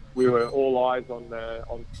 so we were all eyes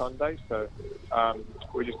on Sunday. So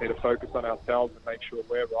we just need to focus on ourselves and make sure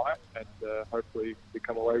we're right, and hopefully we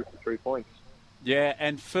come away with the 3 points. Yeah,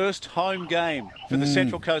 and first home game for the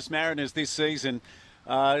Central Coast Mariners this season.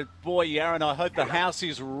 Boy, Yaron, I hope the house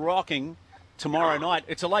is rocking tomorrow night.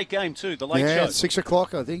 It's a late game too, the late show. 6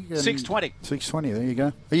 o'clock, I think. 6:20. 6:20, there you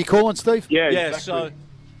go. Are you calling, Steve? Yeah, exactly.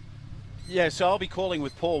 So I'll be calling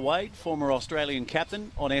with Paul Wade, former Australian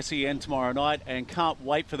captain, on SEN tomorrow night, and can't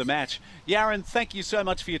wait for the match. Yaron, thank you so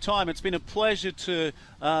much for your time. It's been a pleasure to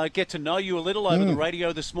get to know you a little over the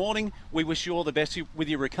radio this morning. We wish you all the best with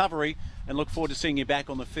your recovery and look forward to seeing you back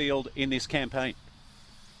on the field in this campaign.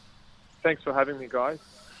 Thanks for having me, guys.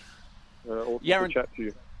 Awesome to chat to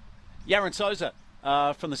you. Yaron Souza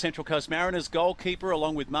from the Central Coast Mariners, goalkeeper,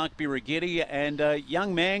 along with Mark Birighitti, and a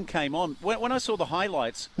young man came on. When I saw the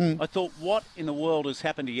highlights, I thought, what in the world has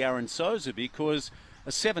happened to Yaron Souza? Because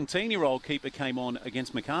a 17-year-old keeper came on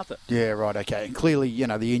against MacArthur. Yeah, right, okay. And clearly,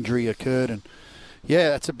 the injury occurred, and yeah,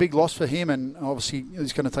 that's a big loss for him, and obviously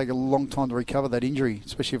it's going to take a long time to recover that injury,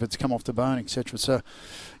 especially if it's come off the bone, etc. So,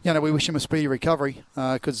 we wish him a speedy recovery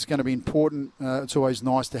because it's going to be important. It's always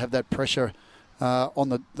nice to have that pressure on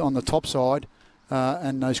the top side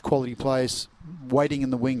and those quality players waiting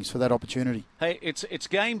in the wings for that opportunity. Hey, it's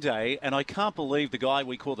game day, and I can't believe the guy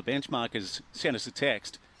we call the benchmarkers sent us a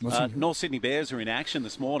text. North Sydney Bears are in action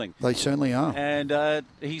this morning. They certainly are. And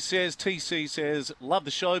he says, TC says, love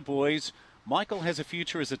the show, boys. Michael has a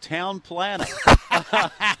future as a town planner.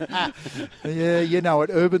 Yeah,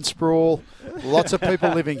 urban sprawl, lots of people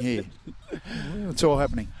living here. It's all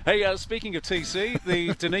happening. Hey, speaking of TC, the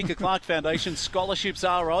Danica Clark Foundation scholarships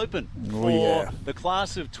are open for the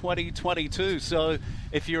class of 2022. So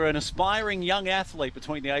if you're an aspiring young athlete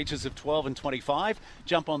between the ages of 12 and 25,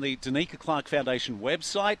 jump on the Danica Clark Foundation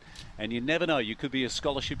website, and you never know, you could be a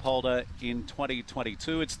scholarship holder in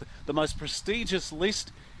 2022. It's the most prestigious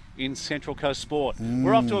list in Central Coast sport.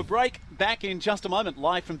 We're off to a break. Back in just a moment,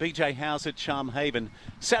 live from BJ House at Charm Haven.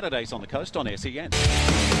 Saturdays on the coast on SEN.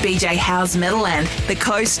 BJ House Meadowland, the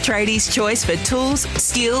Coast Tradies' choice for tools,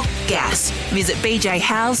 steel, gas. Visit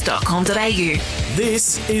bjhouse.com.au.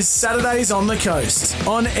 This is Saturdays on the Coast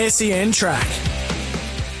on SEN Track.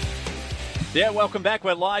 Yeah, welcome back.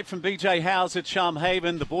 We're live from BJ House at Charm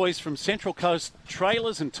Haven. The boys from Central Coast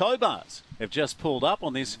Trailers and Tow Bars have just pulled up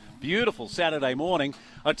on this beautiful Saturday morning.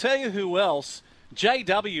 I tell you who else.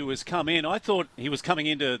 JW has come in. I thought he was coming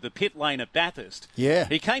into the pit lane at Bathurst. Yeah.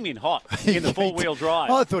 He came in hot in the four-wheel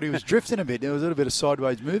drive. I thought he was drifting a bit. There was a little bit of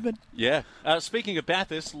sideways movement. Yeah. Speaking of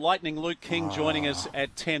Bathurst, Lightning Luke King joining us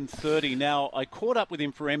at 10:30. Now, I caught up with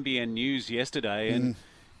him for NBN News yesterday, and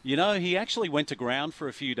he actually went to ground for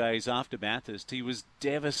a few days after Bathurst. He was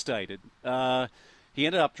devastated. He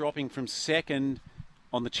ended up dropping from second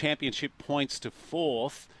on the championship points to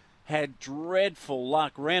fourth. Had dreadful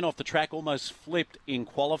luck, ran off the track, almost flipped in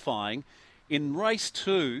qualifying. In race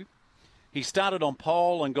 2, he started on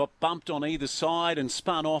pole and got bumped on either side and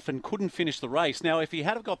spun off and couldn't finish the race. Now, if he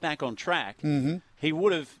had have got back on track, he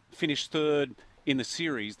would have finished third in the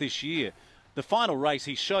series this year. The final race,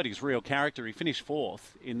 he showed his real character. He finished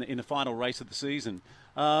fourth in the final race of the season.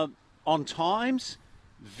 On times,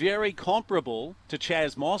 very comparable to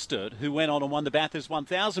Chaz Mostert, who went on and won the Bathurst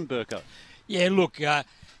 1000, Burko. Yeah, look,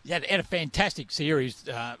 he had a fantastic series,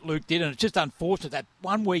 Luke did, and it's just unfortunate that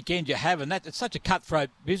one weekend you have, and it's such a cutthroat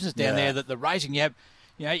business down there that the racing you have.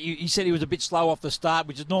 He said he was a bit slow off the start,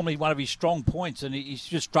 which is normally one of his strong points, and he's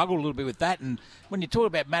just struggled a little bit with that. And when you talk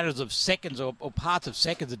about matters of seconds or parts of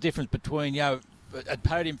seconds, the difference between a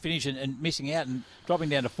podium finish and missing out and dropping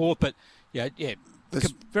down to fourth, but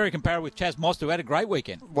very comparable with Chaz Mostert, who had a great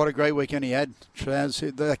weekend. What a great weekend he had, Chaz.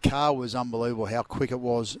 The car was unbelievable how quick it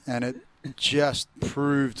was, and it just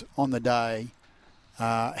proved on the day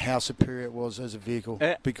how superior it was as a vehicle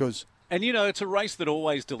because And, it's a race that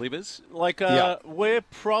always delivers. We're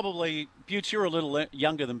probably... Butch, you're a little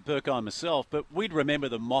younger than Burko and myself, but we'd remember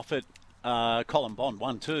the Moffat Colin Bond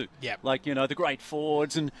 1-2. Yeah. The great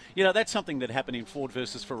Fords. And, that's something that happened in Ford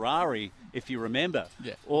versus Ferrari, if you remember.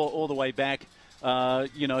 Yeah. All the way back, to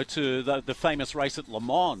the famous race at Le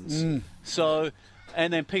Mans. Mm. So,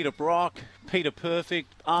 and then Peter Brock, Peter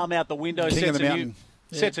Perfect, arm out the window,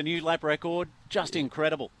 sets a new lap record. Just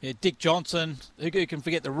incredible. Yeah, Dick Johnson, who can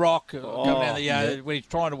forget the Rock coming down when he's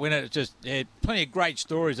trying to win it. It's just plenty of great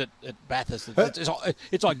stories at Bathurst.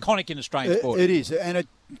 It's iconic in Australian sport. It is, and it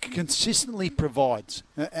consistently provides,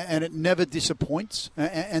 and it never disappoints.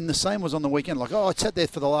 And the same was on the weekend. I sat there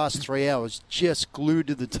for the last 3 hours, just glued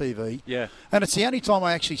to the TV. Yeah, and it's the only time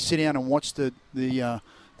I actually sit down and watch the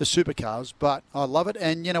supercars. But I love it,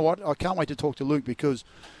 and you know what? I can't wait to talk to Luke because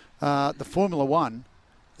the Formula One.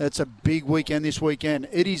 It's a big weekend this weekend.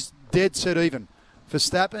 It is dead set even.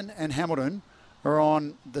 Verstappen and Hamilton are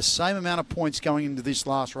on the same amount of points going into this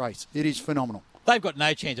last race. It is phenomenal. They've got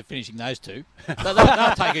no chance of finishing those two.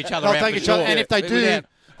 They'll take each other out for sure. And if they do,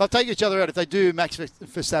 they'll take each other out. If they do, Max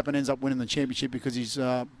Verstappen ends up winning the championship because he's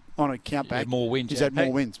on a countback. More wins. He's had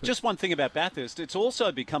more wins. Just one thing about Bathurst. It's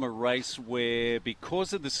also become a race where,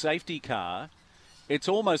 because of the safety car, it's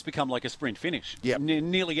almost become like a sprint finish. Yep.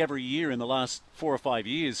 Nearly every year in the last 4 or 5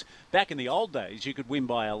 years. Back in the old days, you could win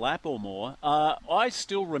by a lap or more. I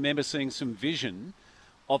still remember seeing some vision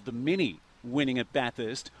of the Mini winning at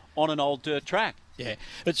Bathurst on an old dirt track. Yeah,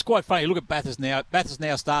 it's quite funny. Look at Bathurst now. Bathurst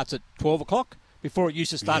now starts at 12 o'clock. Before it used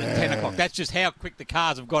to start at 10 o'clock. That's just how quick the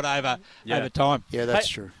cars have got over time. Yeah, that's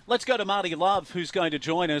true. Let's go to Marty Love, who's going to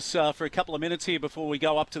join us for a couple of minutes here before we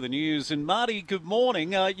go up to the news. And Marty, good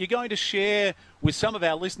morning. You're going to share with some of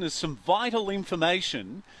our listeners some vital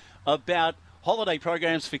information about holiday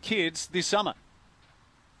programs for kids this summer.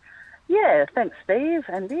 Yeah, thanks, Steve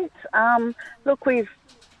and Bit. Look,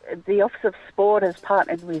 the Office of Sport has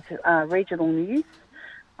partnered with Regional News.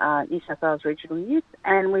 New South Wales Regional Youth,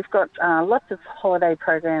 and we've got lots of holiday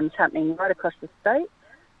programs happening right across the state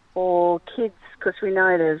for kids, because we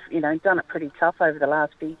know they've done it pretty tough over the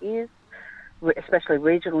last few years, especially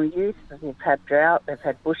regional youth. They've had drought, they've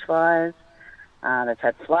had bushfires, they've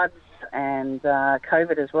had floods and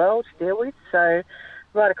COVID as well to deal with. So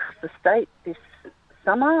right across the state this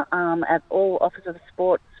summer at all Office of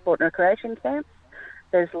Sport and Recreation camps,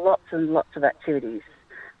 there's lots and lots of activities.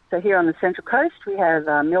 So here on the Central Coast, we have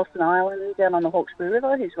Milson Island down on the Hawkesbury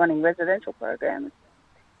River, who's running residential programs,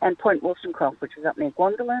 and Point Wollstonecroft, which is up near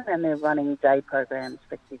Gwandolin, and they're running day programs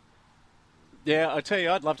for kids. Yeah, I tell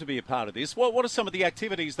you, I'd love to be a part of this. What are some of the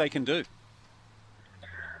activities they can do?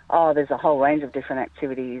 Oh, there's a whole range of different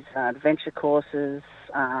activities, adventure courses,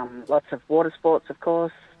 lots of water sports, of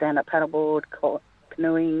course, stand-up paddleboard,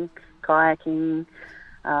 canoeing, kayaking,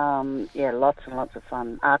 lots and lots of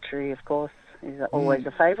fun. Archery, of course, is always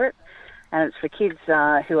a favourite, and it's for kids who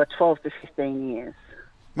are 12 to 15 years.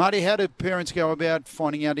 Marty, how do parents go about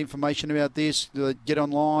finding out information about this? Do they get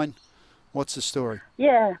online? What's the story?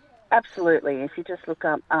 Yeah, absolutely. If you just look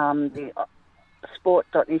up the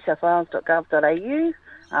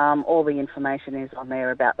sport.newsouthwales.gov.au, all the information is on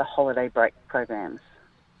there about the holiday break programs.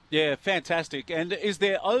 Yeah, fantastic. And is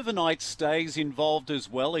there overnight stays involved as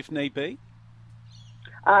well, if need be?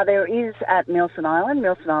 There is at Milson Island.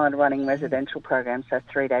 Milson Island running residential programs, so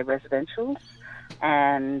 3-day residentials.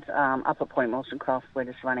 And up at Point Wollstonecroft, we're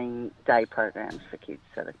just running day programs for kids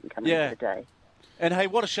so they can come in for the day. And hey,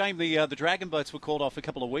 what a shame the Dragon Boats were called off a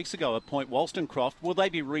couple of weeks ago at Point Wollstonecroft. Will they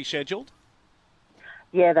be rescheduled?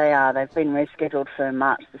 Yeah, they are. They've been rescheduled for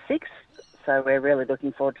March the 6th, so we're really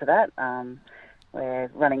looking forward to that.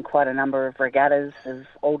 We're running quite a number of regattas of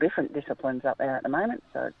all different disciplines up there at the moment,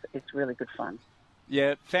 so it's really good fun.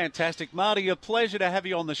 Yeah, fantastic. Marty, a pleasure to have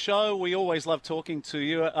you on the show. We always love talking to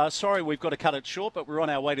you. Sorry, we've got to cut it short, but we're on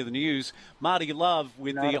our way to the news. Marty Love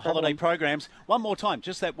with the holiday programs. One more time,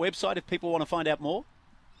 just that website if people want to find out more.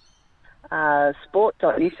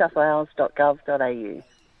 Sport.newsouthwales.gov.au.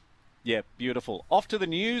 Yeah, beautiful. Off to the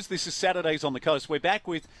news. This is Saturdays on the Coast. We're back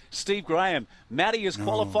with Steve Graham. Matty has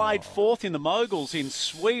qualified fourth in the Moguls in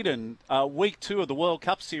Sweden, week 2 of the World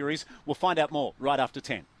Cup Series. We'll find out more right after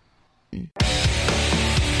 10.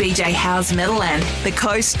 BJ Howes Metalland, the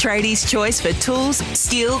Coast Tradies' choice for tools,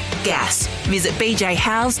 steel, gas. Visit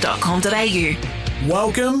bjhowes.com.au.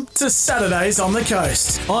 Welcome to Saturdays on the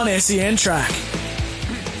Coast on SEN Track.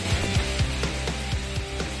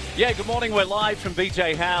 Yeah, good morning. We're live from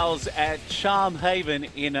BJ Howes at Charm Haven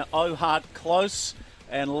in Ohart Close.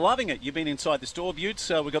 and loving it. You've been inside the store, Butts.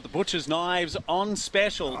 We've got the butcher's knives on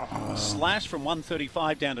special. Slash from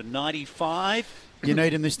 $135 down to $95. You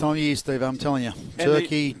need them this time of year, Steve, I'm telling you.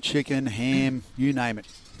 Turkey, chicken, ham, you name it.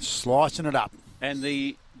 Slicing it up. And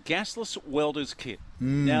the gasless welder's kit.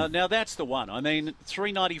 Now that's the one. I mean,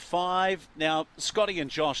 $395. Now, Scotty and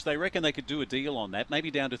Josh, they reckon they could do a deal on that,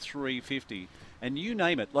 maybe down to $350. And you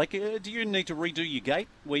name it. Like, do you need to redo your gate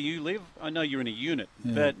where you live? I know you're in a unit,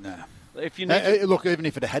 but if you need look, even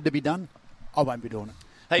if it had to be done, I won't be doing it.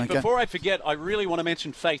 Hey, Okay. before I forget, I really want to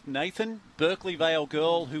mention Faith Nathan, Berkeley Vale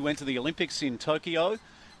girl who went to the Olympics in Tokyo.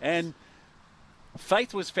 And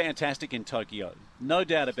Faith was fantastic in Tokyo, no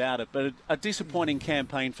doubt about it, but a disappointing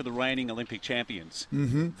campaign for the reigning Olympic champions.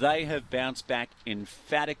 Mm-hmm. They have bounced back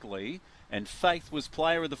emphatically, and Faith was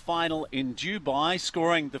player of the final in Dubai,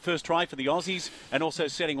 scoring the first try for the Aussies and also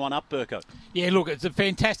setting one up, Burko. Yeah, look, it's a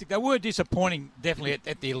fantastic. They were disappointing, definitely,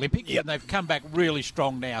 at the Olympics, and they've come back really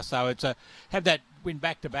strong now. So it's have that win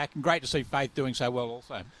back-to-back, and great to see Faith doing so well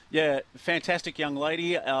also. Yeah, fantastic young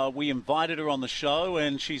lady. We invited her on the show,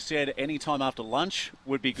 and she said any time after lunch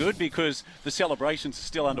would be good because the celebrations are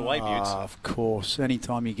still underway, Butts. Of course.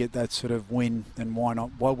 Anytime you get that sort of win, then why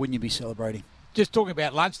not? Why wouldn't you be celebrating? Just talking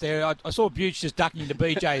about lunch there, I saw Butch just ducking into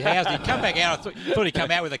BJ's house. He'd come back out. I thought he'd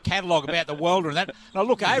come out with a catalogue about the welder and that. And I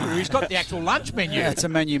look over, he's got the actual lunch menu. Yeah, it's a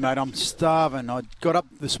menu, mate. I'm starving. I got up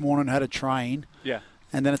this morning, had a train. Yeah.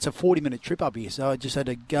 And then it's a 40-minute trip up here, so I just had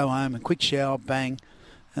to go home and quick shower, bang,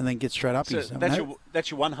 and then get straight up So here. So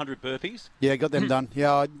that's your 100 burpees? Yeah, got them done.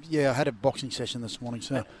 Yeah, I had a boxing session this morning,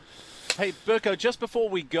 so... Hey, Burko, just before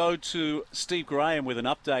we go to Steve Graham with an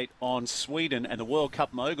update on Sweden and the World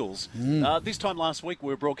Cup moguls, this time last week we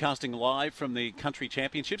were broadcasting live from the Country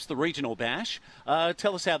Championships, the Regional Bash.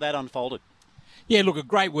 Tell us how that unfolded. Yeah, look, a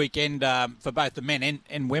great weekend for both the men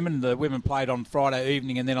and women. The women played on Friday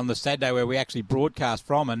evening and then on the Saturday where we actually broadcast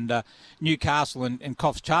from. And Newcastle and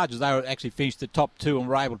Coffs Chargers, they were actually finished the top two and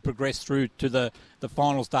were able to progress through to the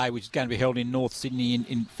finals day, which is going to be held in North Sydney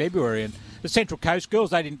in February. And the Central Coast girls,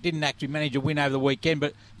 they didn't actually manage a win over the weekend,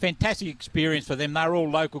 but fantastic experience for them. They were all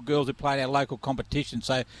local girls who played our local competition,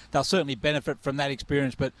 so they'll certainly benefit from that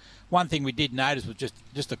experience. But one thing we did notice was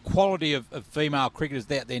just the quality of female cricketers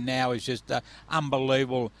out there now is just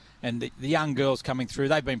unbelievable. And the young girls coming through,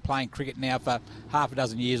 they've been playing cricket now for half a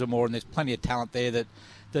dozen years or more, and there's plenty of talent there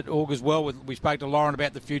that augurs well. We spoke to Lauren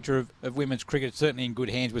about the future of women's cricket, certainly in good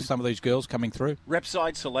hands with some of these girls coming through. Rep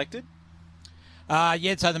side selected?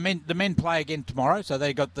 Yeah, so the men play again tomorrow. So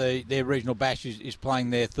they got their regional bash is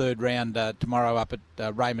playing their third round tomorrow up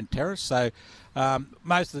at Raymond Terrace. So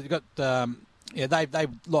most of them got they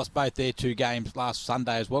lost both their two games last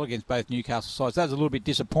Sunday as well against both Newcastle sides. That was a little bit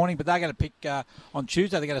disappointing, but they're going to pick on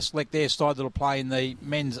Tuesday. They're going to select their side that'll play in the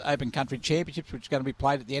Men's Open Country Championships, which is going to be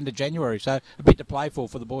played at the end of January. So a bit to play for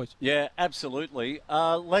the boys. Yeah, absolutely.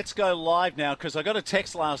 Let's go live now because I got a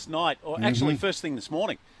text last night, or actually first thing this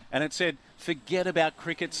morning, and it said, forget about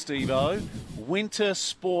cricket, Steve-O. Winter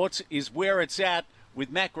sports is where it's at. With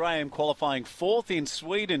Matt Graham qualifying fourth in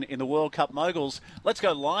Sweden in the World Cup moguls. Let's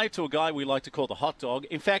go live to a guy we like to call the Hot Dog.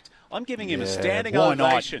 In fact, I'm giving him a standing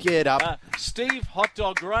ovation. Not? Get up. Steve Hot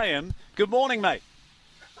Dog Graham, good morning, mate.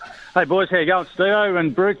 Hey, boys, how you going? Steve-O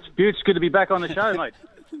and Butts, good to be back on the show, mate.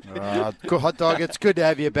 Good, Hot Dog, it's good to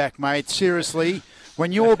have you back, mate. Seriously,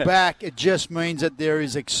 when you're back, it just means that there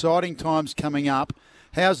is exciting times coming up.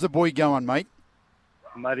 How's the boy going, mate?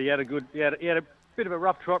 Mate, he had a bit of a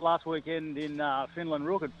rough trot last weekend in Finland.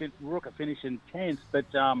 Ruka finished in 10th, but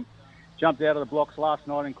jumped out of the blocks last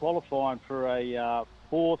night in qualifying for a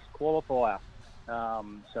fourth qualifier.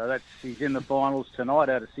 So he's in the finals tonight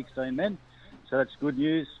out of 16 men. So that's good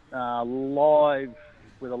news. Live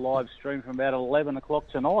with a live stream from about 11 o'clock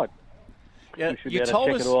tonight. Yeah, we should be able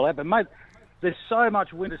to check it all out. But mate, there's so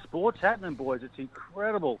much winter sports happening, boys. It's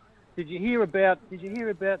incredible. Did you hear about the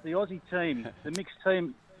Aussie team, the mixed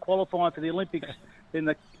team, qualifying for the Olympics in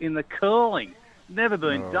the curling? Never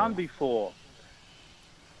been done before.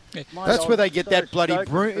 That's where they get that bloody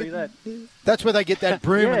broom. That's where they get that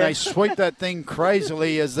broom and they sweep that thing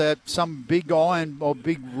crazily as that some big iron or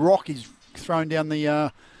big rock is thrown down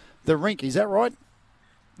the rink. Is that right?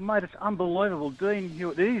 Mate, it's unbelievable. Dean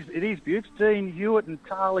Hewitt, it is Butts. Dean Hewitt and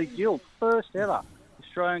Tarly Gill, first ever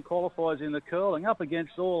Australian qualifiers in the curling, up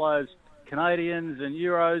against all those Canadians and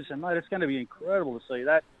Euros. And, mate, it's going to be incredible to see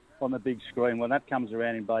that on the big screen when that comes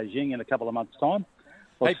around in Beijing in a couple of months' time.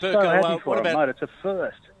 Hey, so happy for it, mate. It's a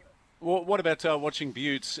first. Well, what about watching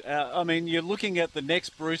Butts? I mean, you're looking at the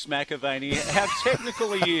next Bruce McAvaney, how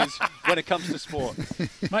technical he is when it comes to sport.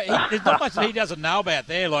 Mate, there's not much that he doesn't know about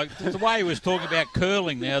there. Like the way he was talking about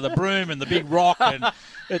curling now, the broom and the big rock, and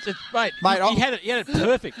mate, he had it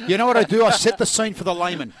perfect. You know what I do? I set the scene for the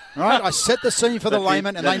layman, right? I set the scene for the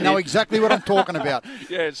layman, and they know exactly what I'm talking about.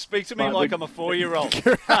 Yeah, speak to me like I'm a 4-year-old.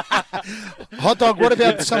 Hot dog. What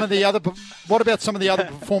about some of the other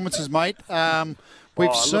performances, mate?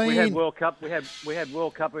 We've seen. Look, we had World Cup. We had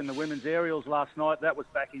World Cup in the women's aerials last night. That was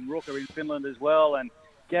back in Ruka in Finland as well. And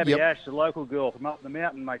Gabby Ash, the local girl from up the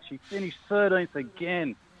mountain, mate, she finished 13th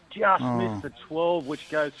again. Just missed the 12, which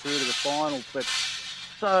goes through to the finals, but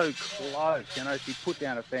so close. You know, she put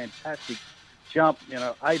down a fantastic jump.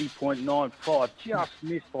 80.95, just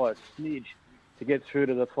missed by a smidge to get through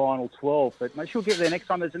to the final 12. But mate, she'll get there next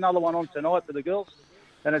time. There's another one on tonight for the girls.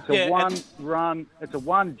 And it's a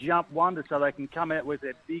one-jump wonder, so they can come out with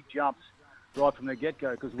their big jumps right from the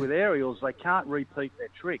get-go. Because with aerials, they can't repeat their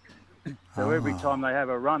tricks. So every time they have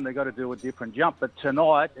a run, they've got to do a different jump. But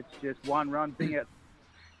tonight, it's just one run, bring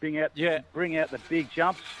out the big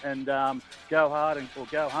jumps and go hard or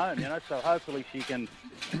go home. So hopefully she can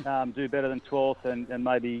do better than 12th and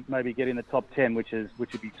maybe get in the top 10, which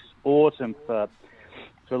would be awesome for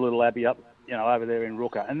little Abby up. Over there in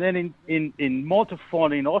Ruka. And then in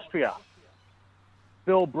Montafon in Austria,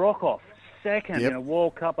 Bill Brockhoff, second in a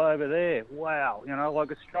World Cup over there. Wow.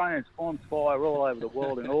 Like Australians on fire all over the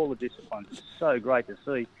world in all the disciplines. It's so great to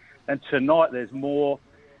see. And tonight there's more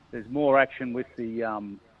action with the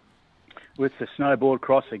snowboard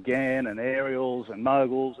cross again and aerials and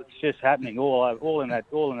moguls. It's just happening all in that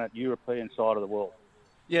European side of the world.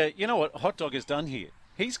 Yeah, you know what Hot Dog has done here?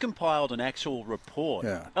 He's compiled an actual report.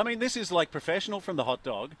 Yeah. I mean, this is like professional from the Hot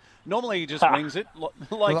Dog. Normally he just wings it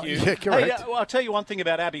like you. Yeah, correct. Hey, I'll tell you one thing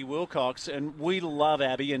about Abby Wilcox, and we love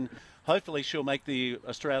Abby, and hopefully she'll make the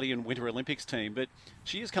Australian Winter Olympics team. But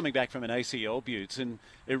she is coming back from an ACL, Butts, and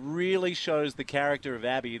it really shows the character of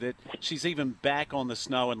Abby that she's even back on the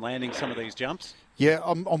snow and landing some of these jumps. Yeah,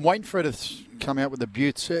 I'm waiting for her to come out with the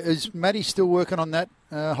Butts. Is Matty still working on that,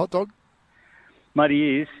 Hot Dog? Mate,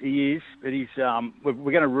 he is. But he's. We're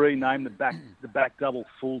going to rename the back double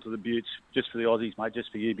full to the Butts, just for the Aussies, mate,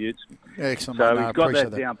 just for you, Butts. Excellent. So he's got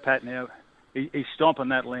that down pat now. He's stomping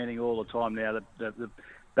that landing all the time now. The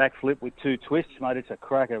back flip with 2 twists, mate. It's a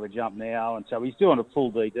cracker of a jump now, and so he's doing a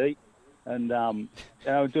full DD, and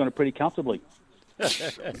doing it pretty comfortably.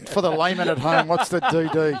 For the layman at home, what's the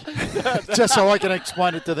DD? Just so I can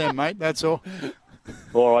explain it to them, mate. That's all.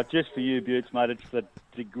 All right, just for you, Butts, mate. It's the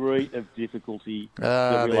degree of difficulty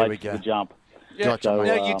that relates to the jump. Yeah. Gotcha, So,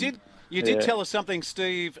 mate. you did tell us something,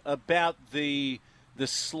 Steve, about the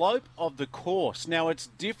slope of the course. Now, it's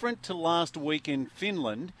different to last week in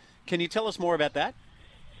Finland. Can you tell us more about that?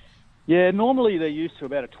 Yeah, normally they're used to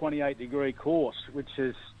about a 28-degree course, which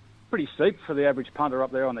is pretty steep for the average punter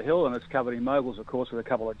up there on the hill, and it's covered in moguls, of course, with a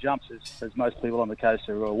couple of jumps, as most people on the coast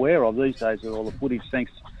are aware of these days with all the footage,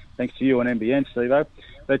 thanks to you and NBN, Steve-O.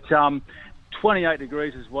 But 28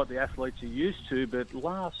 degrees is what the athletes are used to, but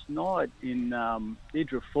last night in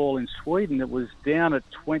Idre Fall in Sweden, it was down at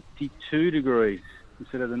 22 degrees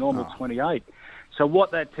instead of the normal 28. So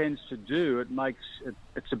what that tends to do,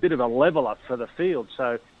 it's a bit of a leveller for the field.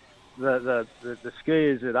 So the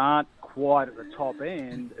skiers that aren't quite at the top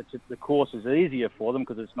end, the course is easier for them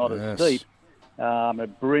because it's not as steep.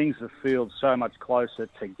 It brings the field so much closer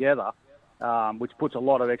together, which puts a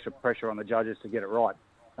lot of extra pressure on the judges to get it right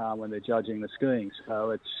when they're judging the skiing.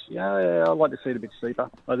 So I'd like to see it a bit steeper.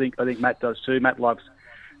 I think Matt does too. Matt loves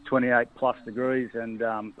 28 plus degrees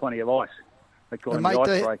and plenty of ice. They call him the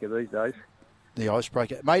icebreaker these days. The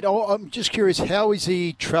icebreaker. Mate, I'm just curious, how is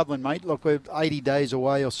he travelling, mate? Look, we're 80 days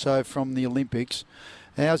away or so from the Olympics.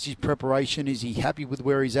 How's his preparation? Is he happy with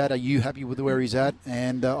where he's at? Are you happy with where he's at?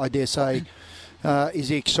 And I dare say, is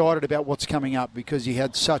he excited about what's coming up? Because he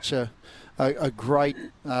had such a great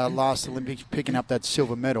last Olympics, picking up that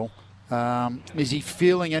silver medal. Is he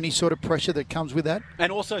feeling any sort of pressure that comes with that? And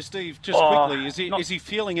also, Steve, just quickly, is he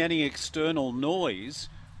feeling any external noise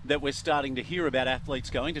that we're starting to hear about athletes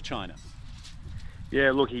going to China?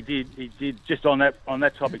 Yeah, look, he did. Just on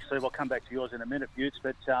that topic, Steve. I'll come back to yours in a minute, Butts.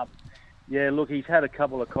 But yeah, look, he's had a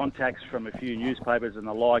couple of contacts from a few newspapers and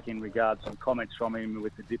the like in regards to some comments from him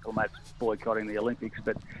with the diplomats boycotting the Olympics.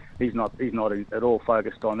 But he's not at all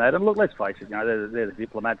focused on that. And look, let's face it, they're the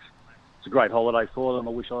diplomats. It's a great holiday for them.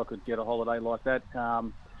 I wish I could get a holiday like that.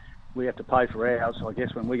 We have to pay for ours, I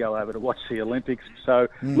guess, when we go over to watch the Olympics. So,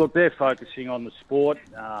 look, they're focusing on the sport.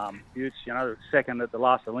 Butts, second at the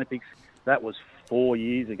last Olympics. That was 4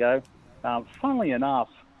 years ago. Funnily enough,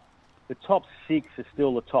 the top six are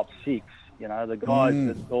still the top six. You know, the guys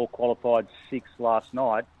that all qualified sixth last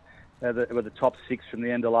night were the top six from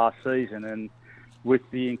the end of last season. And with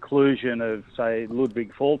the inclusion of, say,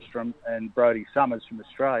 Ludwig Falkstrom and Brodie Summers from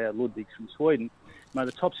Australia, Ludwig's from Sweden,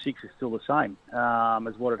 the top six is still the same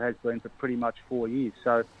as what it has been for pretty much 4 years.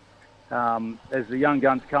 So as the young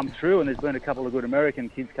guns come through, and there's been a couple of good American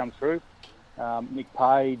kids come through, Nick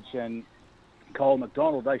Page and Cole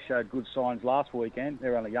McDonald, they showed good signs last weekend.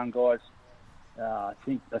 They're only young guys. I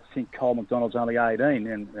think Cole McDonald's only 18,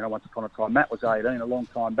 and once upon a time Matt was 18 a long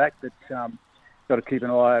time back. But got to keep an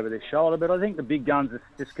eye over their shoulder. But I think the big guns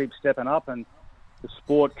just keep stepping up, and the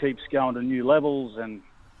sport keeps going to new levels, and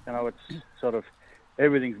it's sort of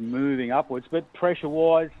everything's moving upwards. But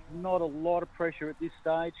pressure-wise, not a lot of pressure at this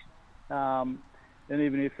stage. And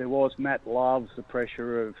even if there was, Matt loves the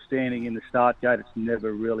pressure of standing in the start gate. It's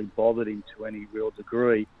never really bothered him to any real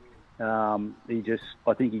degree.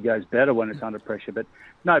 I think he goes better when it's under pressure, but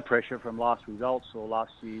no pressure from last results or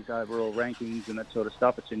last year's overall rankings and that sort of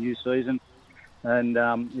stuff. It's a new season, and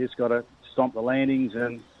you just got to stomp the landings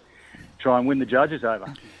and try and win the judges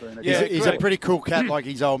over. Yeah, he's a pretty cool cat like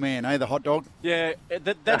his old man, the hot dog? Yeah,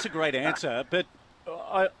 that's a great answer, but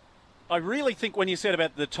I really think when you said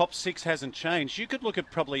about the top six hasn't changed, you could look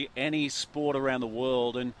at probably any sport around the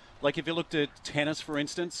world, and like if you looked at tennis, for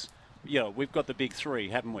instance, we've got the big three,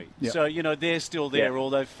 haven't we? Yep. So, they're still there,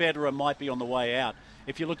 although Federer might be on the way out.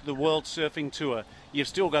 If you look at the World Surfing Tour, you've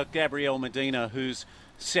still got Gabriel Medina, who's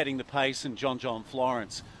setting the pace, and John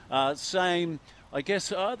Florence. Same, I guess,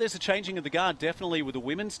 there's a changing of the guard, definitely with the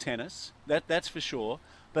women's tennis, that's for sure.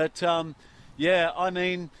 But,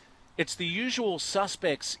 it's the usual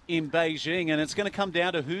suspects in Beijing, and it's going to come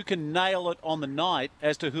down to who can nail it on the night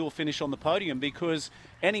as to who will finish on the podium, because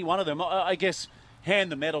any one of them, I guess,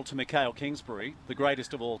 hand the medal to Mikhail Kingsbury, the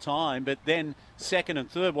greatest of all time, but then second and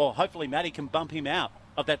third, well, hopefully Matty can bump him out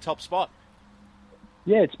of that top spot.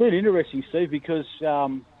 Yeah, it's been interesting, Steve, because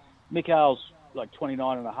Mikhail's like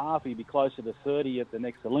 29 and a half. He'd be closer to 30 at the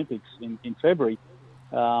next Olympics in February.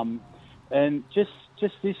 And just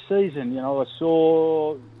this season, I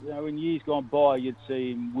saw, in years gone by, you'd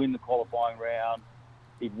see him win the qualifying round,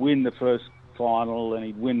 he'd win the first final, and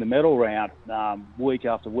he'd win the medal round week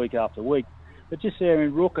after week after week. But just there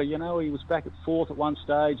in Ruka, he was back at fourth at one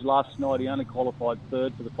stage. Last night he only qualified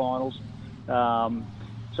third for the finals.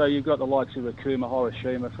 So you've got the likes of Akuma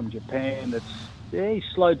Hiroshima from Japan. He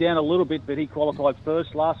slowed down a little bit, but he qualified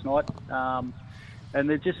first last night. And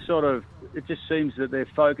they're just it just seems that they're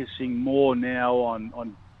focusing more now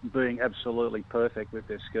on being absolutely perfect with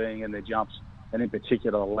their skiing and their jumps, and in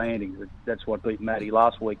particular the landings. That's what beat Matty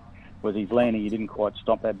last week, was his landing. He didn't quite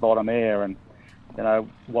stomp that bottom air, and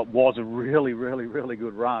what was a really, really, really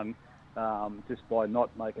good run, just by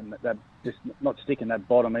not making just not sticking that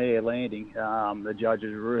bottom air landing. The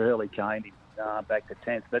judges really caned him back to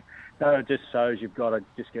 10th. But it just shows you've got to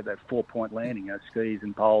just get that 4-point landing. Skis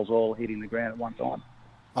and poles all hitting the ground at one time.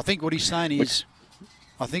 I think what he's saying is,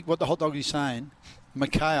 what the hot dog is saying,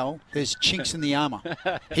 Mikhail, there's chinks in the armour.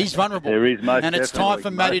 He's vulnerable. There is, and it's time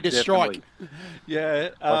for Matty to strike. Yeah,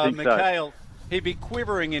 Mikhail, he'd be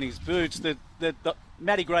quivering in his boots. That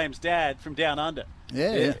Matty Graham's dad from Down Under.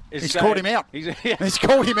 Yeah. He's called him out. He's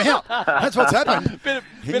called him out. That's what's happened.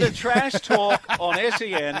 Bit of trash talk on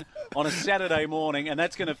SEN on a Saturday morning, and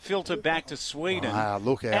that's going to filter back to Sweden.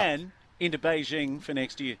 Look out. And into Beijing for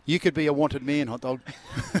next year. You could be a wanted man, hot dog.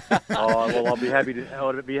 I'd be happy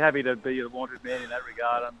to be a wanted man in that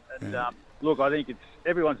regard. And look, I think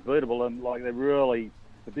everyone's beatable, and like they're really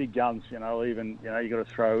the big guns. You got to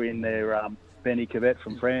throw in there Benny Cavett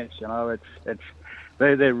from France.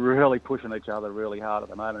 They're really pushing each other really hard at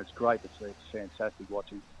the moment. It's great to see. It's fantastic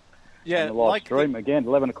watching. Yeah, the live stream again,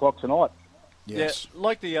 11 o'clock tonight. Yes. Yeah,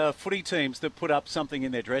 like the footy teams that put up something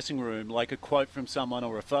in their dressing room, like a quote from someone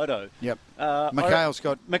or a photo. Yep. Mikhail's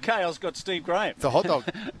got Steve Graham. The hot dog.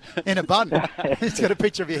 In a bun. He's got a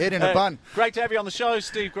picture of your head in a bun. Great to have you on the show,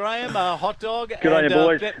 Steve Graham, hot dog. Good on you,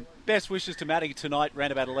 boys. Best wishes to Matty tonight,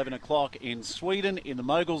 around about 11 o'clock in Sweden in the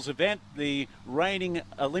Moguls event. The reigning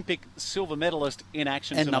Olympic silver medalist in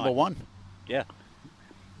action and tonight. number one. Yeah.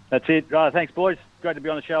 That's it. Thanks, boys. Great to be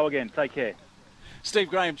on the show again. Take care. Steve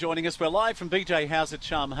Graham joining us. We're live from BJ House at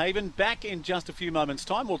Charm Haven. Back in just a few moments'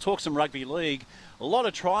 time, we'll talk some rugby league. A lot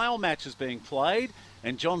of trial matches being played,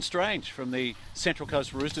 and John Strange from the Central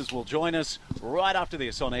Coast Roosters will join us right after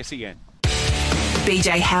this on SEN.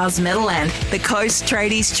 BJ Howe's Meadowland, the Coast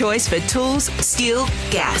Tradies' choice for tools, steel,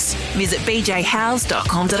 gas. Visit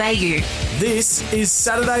bjhowes.com.au. This is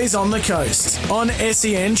Saturdays on the Coast on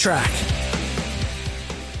SEN Track.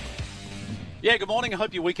 Yeah, good morning. I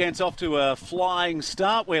hope your weekend's off to a flying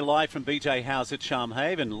start. We're live from BJ House at Charm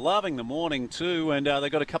Haven. Loving the morning too, and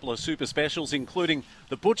they've got a couple of super specials, including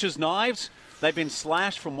the butcher's knives. They've been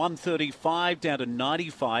slashed from $135 down to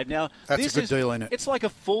 $95. Now, That's this a good deal, isn't it? It's like a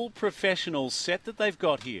full professional set that they've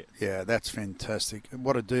got here. Yeah, that's fantastic.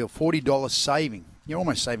 What a deal. $40 saving. You're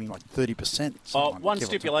almost saving like 30%. One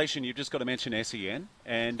stipulation, you've just got to mention SEN.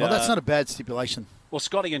 And, well, that's not a bad stipulation. Well,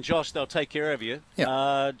 Scotty and Josh, they'll take care of you.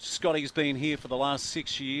 Yeah. Scotty's been here for the last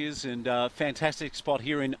 6 years, and fantastic spot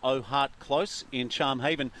here in O'Hart Close in Charm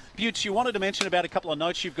Haven. Butts, you wanted to mention about a couple of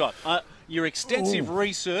notes you've got. Your extensive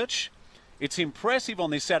research. It's impressive on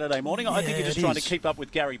this Saturday morning. I think you're just trying to keep up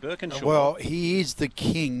with Gary Birkinshaw. Well, he is the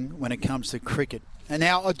king when it comes to cricket. And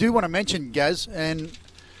now I do want to mention, Gaz, and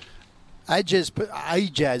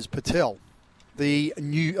Ajaz Patel, the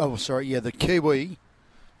Kiwi,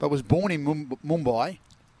 but was born in Mumbai,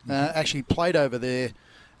 actually played over there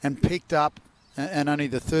and picked up, and only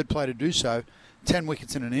the third player to do so, 10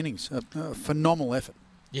 wickets in an innings. A phenomenal effort.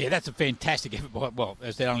 Yeah, that's a fantastic effort. Well,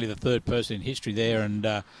 as they're only the third person in history there,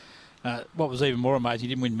 and what was even more amazing, he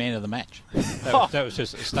didn't win man of the match. That was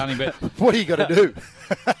just stunning. But what do you got to do?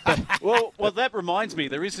 well, that reminds me.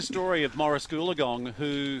 There is a story of Morris Goolagong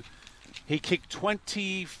who he kicked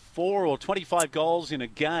 24 or 25 goals in a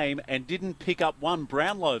game and didn't pick up one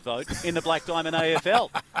Brownlow vote in the Black Diamond AFL.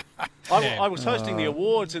 I was hosting the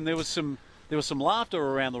awards, and there was some laughter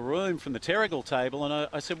around the room from the Terrigal table, and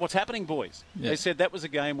I said, "What's happening, boys?" Yeah. They said that was a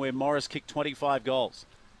game where Morris kicked 25 goals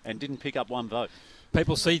and didn't pick up one vote.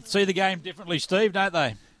 People see the game differently, Steve, don't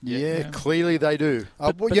they? Yeah, clearly they do.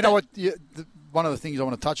 But you know what? One of the things I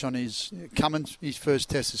want to touch on is Cummins, his first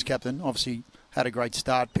test as captain, obviously had a great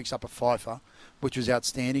start, picks up a fifer, which was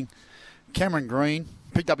outstanding. Cameron Green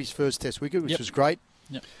picked up his first test wicket, which was great.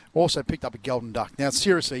 Yep. Also picked up a golden duck. Now,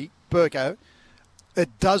 seriously, Burko,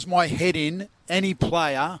 it does my head in any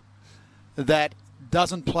player that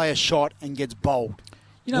doesn't play a shot and gets bowled.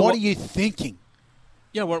 What are you thinking?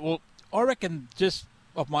 You know what? Well, I reckon, just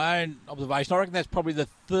of my own observation, I reckon that's probably the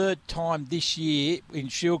third time this year in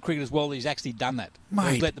Shield cricket as well that he's actually done that.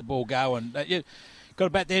 Mate. He's let the ball go, and got a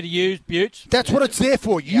bat there to use, Butch. That's what it's there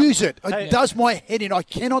for. Use it. It does my head in. I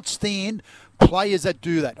cannot stand players that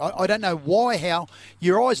do that. I don't know why, how.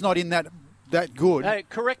 Your eye's not in that good. Hey,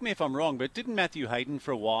 correct me if I'm wrong, but didn't Matthew Hayden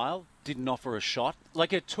for a while didn't offer a shot?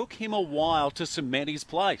 Like, it took him a while to cement his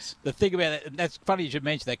place. The thing about it, and that's funny you should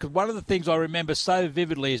mention that, because one of the things I remember so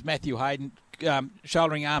vividly is Matthew Hayden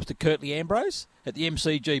shouldering arms to Curtly Ambrose at the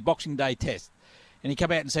MCG Boxing Day test. And he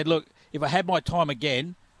came out and said, "Look, if I had my time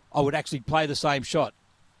again, I would actually play the same shot."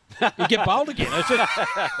 You get bowled again.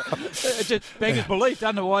 It's just beggars belief.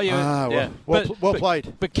 Don't know why you. Well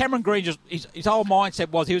played. But Cameron Green, his whole mindset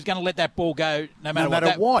was he was going to let that ball go no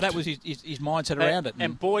matter what. That was his mindset around it.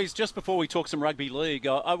 And boys, just before we talk some rugby league,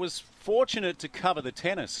 I was fortunate to cover the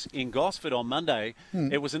tennis in Gosford on Monday.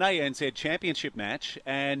 It was an ANZ Championship match,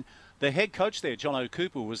 and the head coach there, John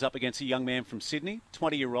O'Cooper, was up against a young man from Sydney,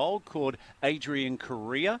 20-year-old, called Adrian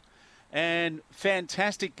Correa. And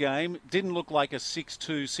fantastic game. Didn't look like a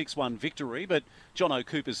 6-2, 6-1 victory, but John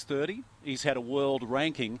O'Cooper's 30. He's had a world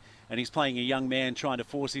ranking, and he's playing a young man trying to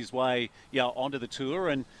force his way onto the tour.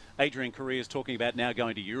 And Adrian Correa is talking about now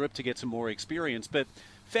going to Europe to get some more experience. But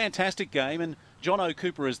fantastic game, and John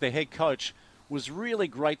O'Cooper as the head coach was really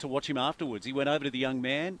great to watch him afterwards. He went over to the young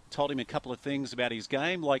man, told him a couple of things about his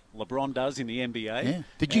game, like LeBron does in the NBA. Yeah.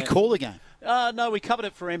 Did you call the game? No, we covered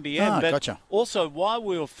it for NBN. But gotcha. Also, while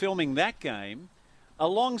we were filming that game,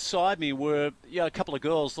 alongside me were a couple of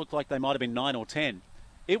girls, looked like they might have been 9 or 10.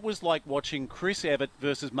 It was like watching Chris Evert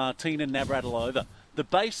versus Martina Navratilova. The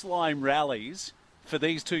baseline rallies for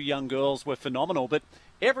these two young girls were phenomenal, but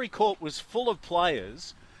every court was full of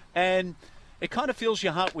players, and it kind of fills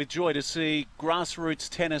your heart with joy to see grassroots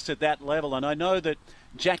tennis at that level. And I know that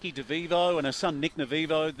Jackie DeVivo and her son Nick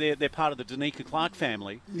DeVivo, they're part of the Danica Clark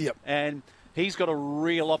family. Yep. And he's got a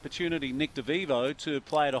real opportunity, Nick DeVivo, to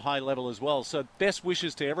play at a high level as well. So best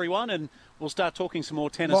wishes to everyone, and we'll start talking some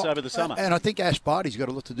more tennis over the summer. And I think Ash Barty's got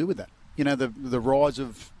a lot to do with that. You know, the rise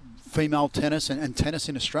of female tennis and tennis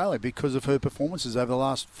in Australia because of her performances over the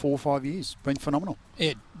last 4 or 5 years. Been phenomenal.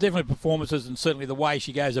 Yeah, definitely performances and certainly the way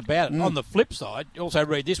she goes about it. On the flip side, you also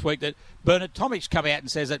read this week that Bernard Tomic's come out and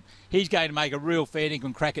says that he's going to make a real fair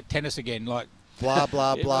dinkum crack at tennis again. Like, blah,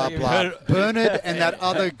 blah, blah, blah. Bernard and that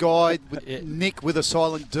other guy, Nick with a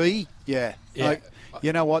silent D. Yeah.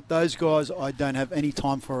 You know what? Those guys, I don't have any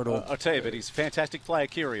time for at all. I'll tell you, but he's a fantastic player,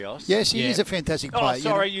 Kyrgios. Yes, he is a fantastic player. Oh,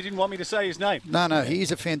 sorry, you didn't want me to say his name. No, he is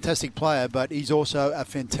a fantastic player, but he's also a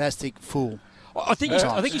fantastic fool. I think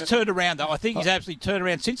he's turned around, though. I think he's absolutely turned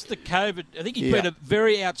around since the COVID. I think he's been a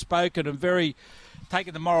very outspoken and very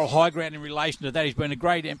taken the moral high ground in relation to that. He's been a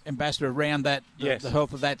great ambassador around that, the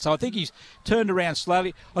health of that. So I think he's turned around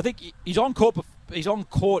slowly. I think his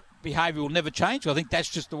on-court behaviour will never change. I think that's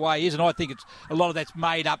just the way he is, and I think it's a lot of that's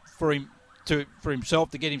made up for him for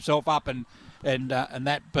himself to get himself up and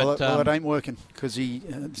that. But well, it ain't working because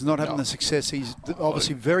he's not having the success. He's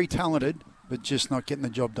obviously very talented, but just not getting the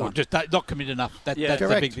job done. Or just not committed enough. That's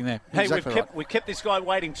the big thing there. Hey, Exactly we've kept this guy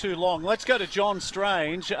waiting too long. Let's go to John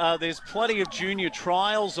Strange. There's plenty of junior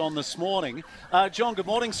trials on this morning. John, good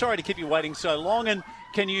morning. Sorry to keep you waiting so long. And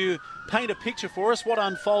can you paint a picture for us? What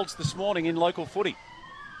unfolds this morning in local footy?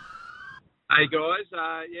 Hey, guys.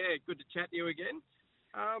 Good to chat to you again.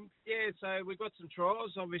 So we've got some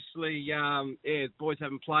trials. Obviously, the boys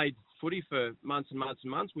haven't played footy for months and months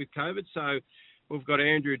and months with COVID, so we've got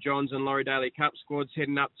Andrew Johns and Laurie Daly Cup squads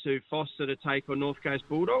heading up to Foster to take on North Coast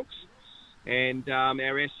Bulldogs. And our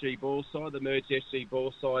SG Ball side, the merged SG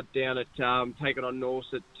Ball side, down at taking on North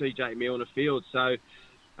at TJ Milner Field. So,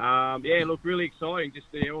 look, really exciting. Just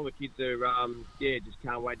all the kids are, just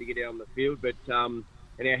can't wait to get out on the field. But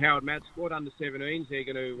and our Howard Matt squad, under 17s,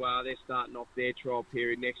 they're starting off their trial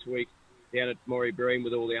period next week down at Morrie Breen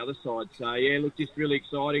with all the other sides. So, just really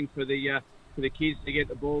exciting for the kids to get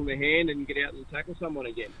the ball in their hand and get out and tackle someone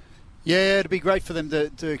again. Yeah, it'd be great for them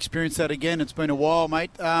to experience that again. It's been a while,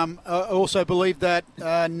 mate. I also believe that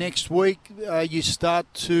next week you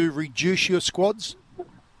start to reduce your squads.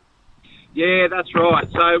 Yeah, that's right.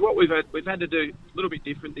 So what we've had to do a little bit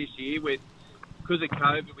different this year because of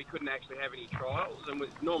COVID, we couldn't actually have any trials, and we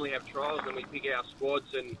normally have trials and we pick our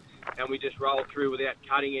squads and we just roll through without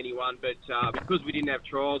cutting anyone. But because we didn't have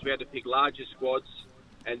trials, we had to pick larger squads.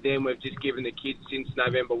 And then we've just given the kids since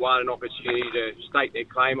November 1 an opportunity to state their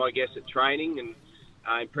claim, I guess, at training and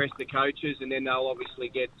impress the coaches. And then they'll obviously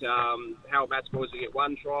get Howard Matt's boys will get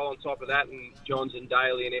one trial on top of that, and Johns and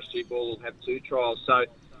Daly and SG Ball will have 2 trials. So,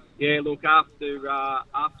 look, after our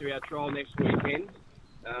trial next weekend,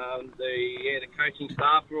 the coaching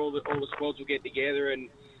staff for all the squads will get together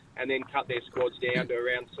and then cut their squads down to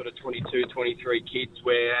around sort of 22, 23 kids,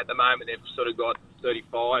 where at the moment they've sort of got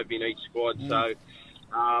 35 in each squad. So.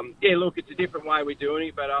 Look, it's a different way we're doing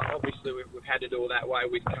it, but obviously we've had to do it that way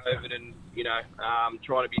with COVID, and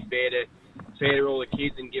trying to be fair to all the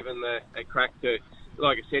kids and give them a crack to,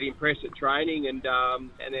 like I said, impress at training and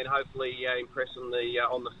then hopefully impress on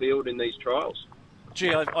the field in these trials.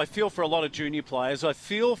 Gee, I feel for a lot of junior players. I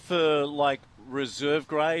feel for like reserve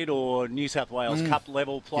grade or New South Wales Cup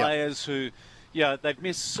level players who, they've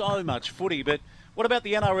missed so much footy. But what about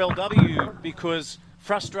the NRLW? Because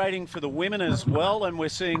frustrating for the women as well, and we're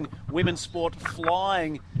seeing women's sport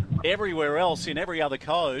flying everywhere else in every other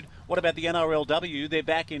code. What about the NRLW? They're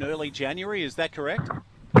back in early January, is that correct?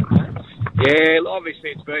 Yeah, obviously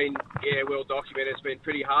it's been well documented. It's been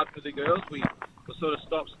pretty hard for the girls. We were sort of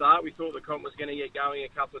stop-start. We thought the comp was going to get going a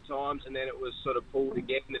couple of times, and then it was sort of pulled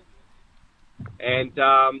again. And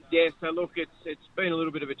so look, it's been a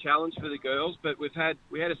little bit of a challenge for the girls, but we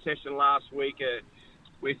had a session last week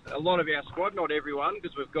with a lot of our squad, not everyone,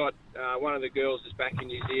 because we've got one of the girls is back in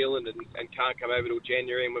New Zealand and can't come over till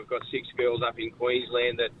January, and we've got 6 girls up in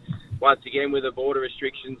Queensland that, once again, with the border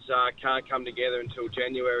restrictions, can't come together until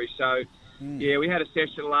January. So, we had a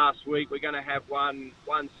session last week. We're going to have one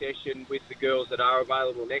session with the girls that are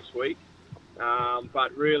available next week.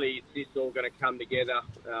 But really, it's just all going to come together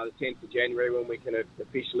the 10th of January when we can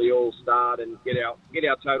officially all start and get our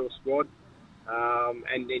total squad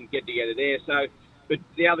and then get together there. So, but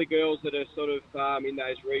the other girls that are sort of in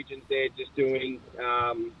those regions, they're just doing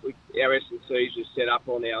our S&Cs just set up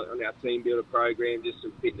on our team builder program, just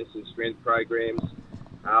some fitness and strength programs.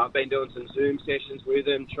 I've been doing some Zoom sessions with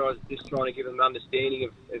them, just trying to give them an understanding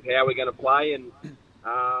of how we're going to play. And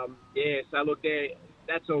so look,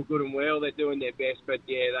 that's all good and well. They're doing their best, but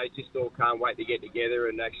they just all can't wait to get together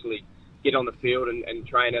and actually get on the field and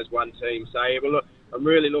train as one team. So look, I'm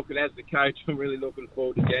really looking, as the coach, I'm really looking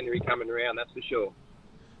forward to January coming around, that's for sure.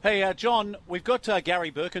 Hey, John, we've got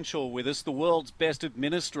Gary Birkinshaw with us, the world's best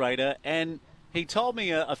administrator, and he told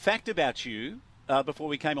me a fact about you before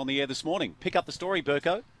we came on the air this morning. Pick up the story,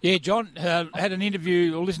 Birko. Yeah, John, had an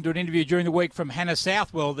interview, or listened to an interview during the week from Hannah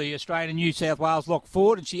Southwell, the Australian New South Wales lock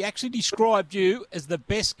forward, and she actually described you as the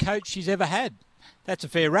best coach she's ever had. That's a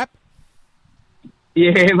fair rap.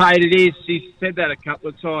 Yeah, mate, it is. She's said that a couple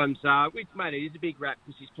of times. Mate, it is a big rap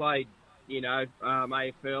because she's played,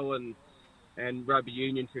 AFL and rugby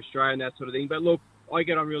union for Australia and that sort of thing. But look, I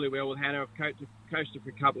get on really well with Hannah. I've coached her for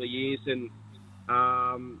a couple of years, and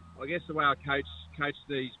I guess the way I coach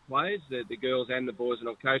these players, the girls and the boys, and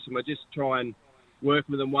I've coached them, I just try and work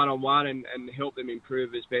with them one-on-one and help them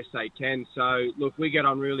improve as best they can. So, look, we get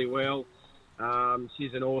on really well.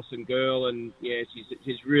 She's an awesome girl, and, yeah,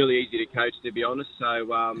 she's really easy to coach, to be honest. So,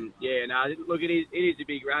 look, it is a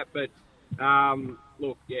big rap, but,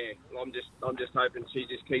 look, yeah, I'm just hoping she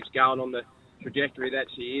just keeps going on the trajectory that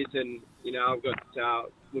she is, and, you know, I've got...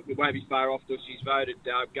 look, it won't be far off till she's voted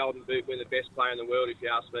Golden Boot winner, the best player in the world, if you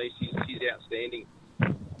ask me. She's outstanding.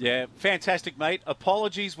 Yeah, fantastic, mate.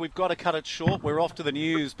 Apologies, we've got to cut it short. We're off to the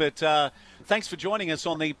news, but thanks for joining us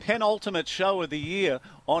on the penultimate show of the year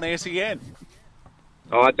on SEN.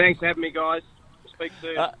 All right, thanks for having me, guys. Speak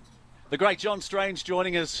soon. The great John Strange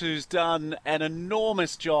joining us, who's done an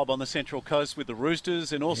enormous job on the Central Coast with the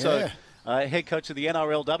Roosters and also head coach of the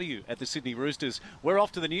NRLW at the Sydney Roosters. We're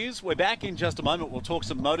off to the news. We're back in just a moment. We'll talk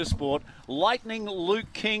some motorsport. Lightning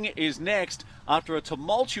Luke King is next after a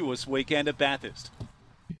tumultuous weekend at Bathurst.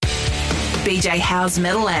 BJ Howes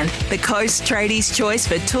Meadowland, the Coast Tradies' choice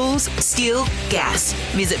for tools, steel, gas.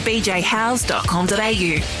 Visit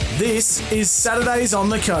bjhowes.com.au. This is Saturdays on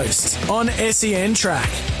the Coast on SEN Track.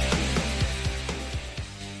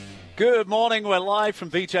 Good morning. We're live from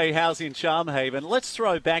BJ Howes in Charmhaven. Let's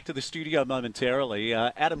throw back to the studio momentarily.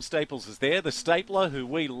 Adam Staples is there, the stapler who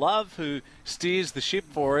we love, who steers the ship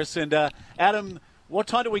for us. And Adam, what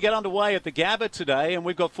time do we get underway at the Gabba today? And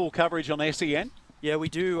we've got full coverage on SEN. Yeah, we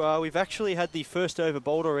do. We've actually had the first over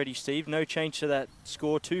bowled already, Steve. No change to that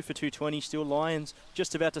score. 2 for 220. Still Lions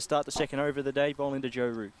just about to start the second over of the day, bowling to Joe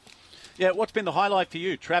Root. Yeah, what's been the highlight for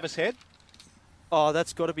you? Travis Head? Oh,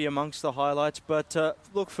 that's got to be amongst the highlights. But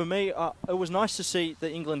look, for me, it was nice to see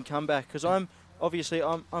the England come back because I'm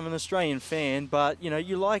an Australian fan, but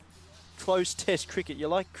you like close Test cricket. You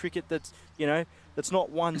like cricket that's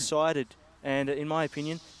not one-sided. And in my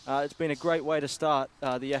opinion, it's been a great way to start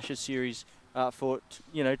the Ashes series for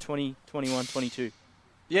 2021-22.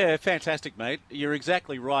 Yeah, fantastic, mate. You're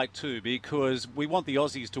exactly right too, because we want the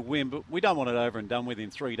Aussies to win, but we don't want it over and done with in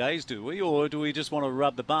 3 days, do we? Or do we just want to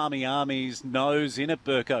rub the Barmy Army's nose in it,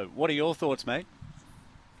 Burko? What are your thoughts, mate?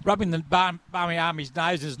 Rubbing the Barmy Army's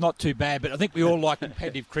nose is not too bad, but I think we all like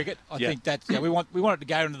competitive cricket. I think that's we want it to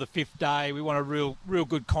go into the fifth day. We want a real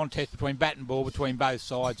good contest between bat and ball between both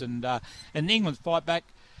sides, and England's fight back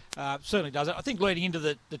certainly does it. I think leading into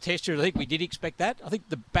the Test series, I think we did expect that. I think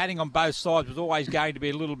the batting on both sides was always going to be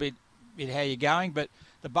a little bit how you're going, but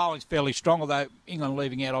the bowling's fairly strong, although England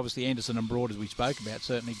leaving out obviously Anderson and Broad, as we spoke about,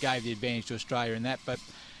 certainly gave the advantage to Australia in that. But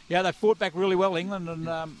yeah, they fought back really well, England,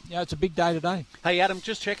 and it's a big day today. Hey, Adam,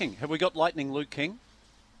 just checking. Have we got Lightning Luke King?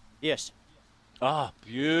 Yes. Ah,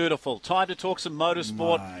 beautiful. Time to talk some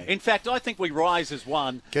motorsport. In fact, I think we rise as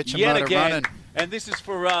one. Get your motor running. And this is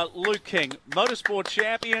for Luke King, motorsport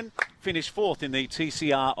champion, finished fourth in the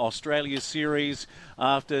TCR Australia Series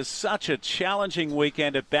after such a challenging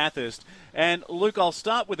weekend at Bathurst. And Luke, I'll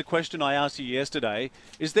start with the question I asked you yesterday.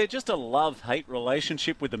 Is there just a love-hate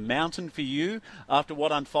relationship with the mountain for you after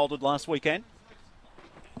what unfolded last weekend?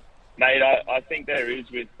 Mate, I think there is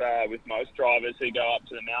with most drivers who go up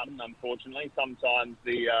to the mountain. Unfortunately, sometimes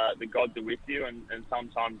the gods are with you, and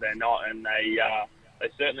sometimes they're not. And they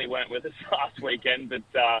certainly weren't with us last weekend. But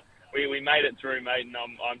we made it through, mate, and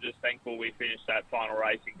I'm just thankful we finished that final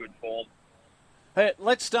race in good form. Hey,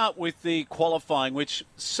 let's start with the qualifying, which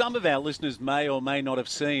some of our listeners may or may not have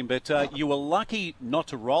seen. But you were lucky not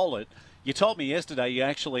to roll it. You told me yesterday you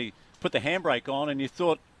actually put the handbrake on, and you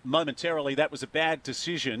thought momentarily that was a bad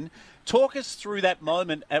decision. Talk us through that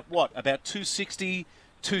moment at what, about 260,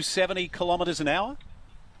 270 kilometres an hour?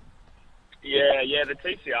 Yeah, the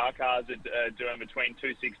TCR cars are doing between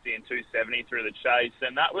 260 and 270 through the chase,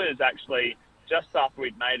 and that was actually just after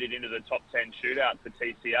we'd made it into the top 10 shootout for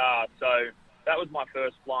TCR. So that was my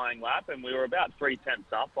first flying lap, and we were about 3/10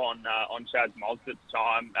 up on Chaz Mosbert's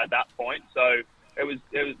time at that point. So it was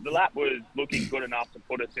the lap was looking good enough to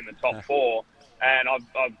put us in the top four. And I've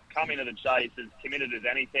come into the chase as committed as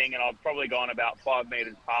anything, and I've probably gone about 5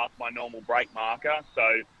 metres past my normal brake marker.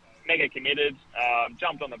 So mega committed,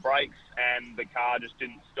 jumped on the brakes, and the car just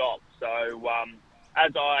didn't stop. So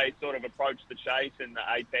as I sort of approached the chase in the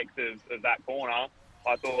apex of that corner,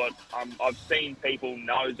 I thought I've seen people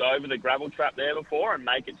nose over the gravel trap there before and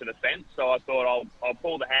make it to the fence. So I thought I'll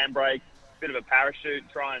pull the handbrake, bit of a parachute,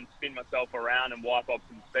 try and spin myself around and wipe off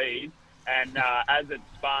some speed. And as it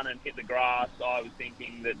spun and hit the grass, I was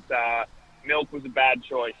thinking that milk was a bad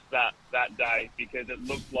choice that day, because it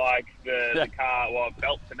looked like the car, well, it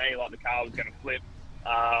felt to me like the car was going to flip.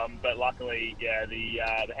 But luckily,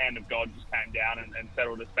 the hand of God just came down and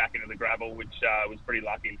settled us back into the gravel, which was pretty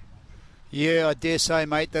lucky. Yeah, I dare say,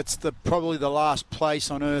 mate, that's probably the last place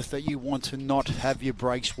on earth that you want to not have your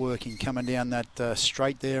brakes working, coming down that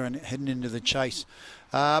straight there and heading into the chase.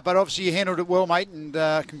 But obviously you handled it well, mate, and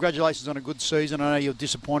congratulations on a good season. I know you're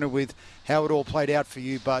disappointed with how it all played out for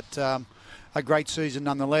you, but a great season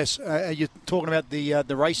nonetheless. You're talking about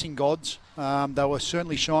the racing gods. They were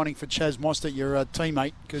certainly shining for Chaz Mostert, your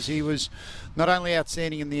teammate, because he was not only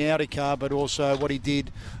outstanding in the Audi car, but also what he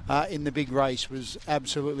did in the big race was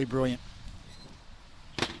absolutely brilliant.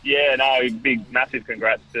 Yeah, no, big, massive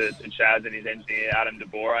congrats to Chaz and his engineer, Adam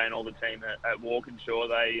DeBore, and all the team at Walkinshaw.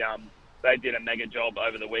 They did a mega job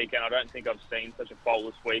over the weekend. I don't think I've seen such a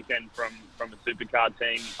faultless weekend from a supercar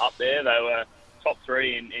team up there. They were top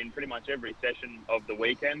three in pretty much every session of the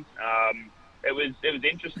weekend. It was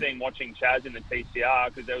interesting watching Chaz in the TCR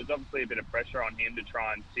because there was obviously a bit of pressure on him to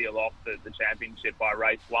try and seal off the championship by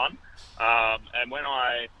race one. And when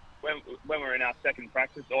we were in our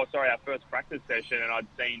our first practice session, and I'd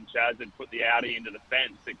seen Chaz had put the Audi into the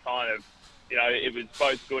fence, it kind of, it was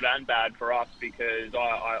both good and bad for us because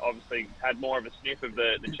I obviously had more of a sniff of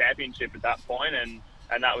the championship at that point, and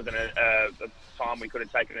that was a time we could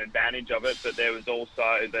have taken advantage of it. But there was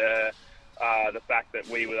also the fact that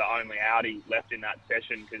we were the only Audi left in that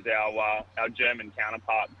session because our German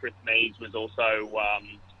counterpart Chris Mees was also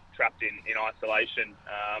trapped in isolation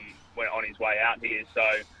on his way out here. So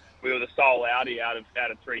we were the sole Audi out of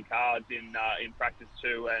three cars in practice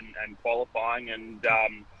 2 and qualifying, and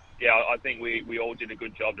I think we all did a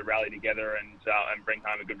good job to rally together and bring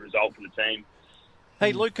home a good result for the team.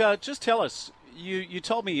 Hey, Luke, just tell us, you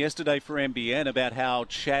told me yesterday for NBN about how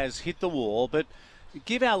Chaz hit the wall, but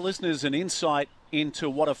give our listeners an insight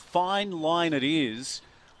into what a fine line it is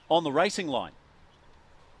on the racing line.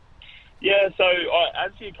 Yeah, so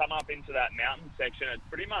as you come up into that mountain section, it's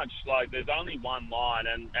pretty much like there's only one line,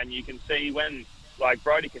 and you can see when, like,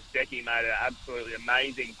 Brody Kostecki made an absolutely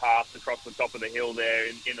amazing pass across the top of the hill there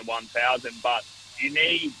in the 1000, but you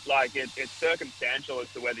need, like, it's circumstantial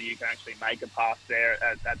as to whether you can actually make a pass there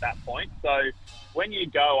at that point. So when you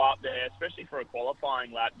go up there, especially for a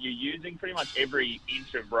qualifying lap, you're using pretty much every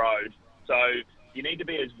inch of road. So you need to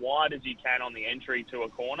be as wide as you can on the entry to a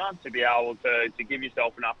corner to be able to give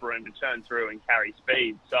yourself enough room to turn through and carry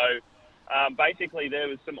speed. So basically there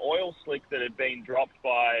was some oil slick that had been dropped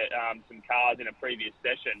by some cars in a previous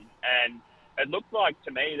session, and it looked like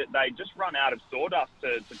to me that they'd just run out of sawdust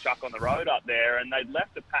to chuck on the road up there, and they'd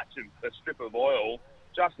left a strip of oil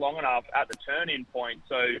just long enough at the turn-in point.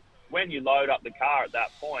 So when you load up the car at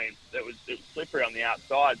that point, it was slippery on the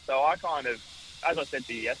outside. So I kind of, as I said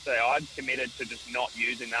to you yesterday, I'd committed to just not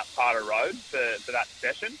using that part of road for that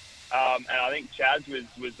session. And I think Chaz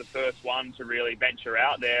was the first one to really venture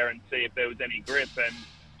out there and see if there was any grip. And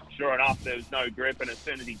sure enough, there was no grip. And as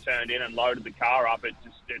soon as he turned in and loaded the car up, it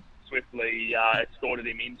swiftly escorted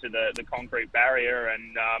him into the concrete barrier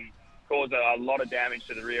and caused a lot of damage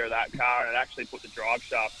to the rear of that car. And it actually put the drive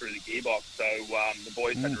shaft through the gearbox. So the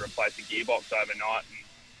boys had to replace the gearbox overnight. And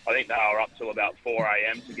I think they were up till about 4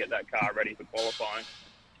 a.m. to get that car ready for qualifying.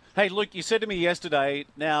 Hey, Luke, you said to me yesterday,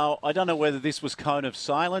 now, I don't know whether this was cone of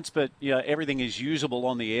silence, but everything is usable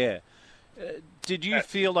on the air. Did you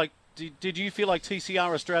feel like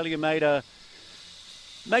TCR Australia made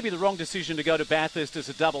maybe the wrong decision to go to Bathurst as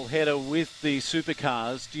a double-header with the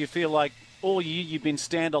supercars? Do you feel like all year you've been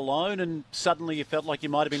standalone and suddenly you felt like you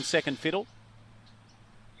might have been second fiddle?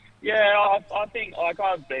 Yeah, I think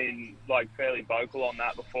I've been fairly vocal on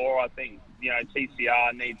that before. I think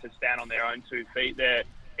TCR needs to stand on their own 2 feet.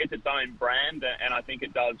 It's its own brand, and I think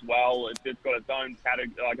it does well. It's got its own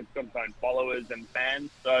category, it's got its own followers and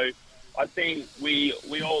fans. So I think we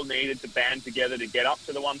all needed to band together to get up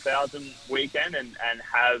to the 1000 weekend and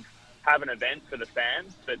have an event for the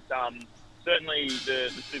fans. But certainly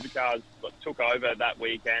the supercars took over that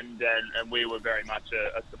weekend, and we were very much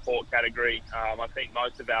a support category. I think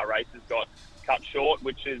most of our races got cut short,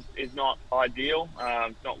 which is not ideal.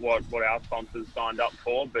 It's not what our sponsors signed up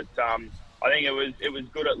for, but I think it was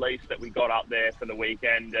good at least that we got up there for the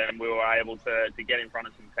weekend and we were able to get in front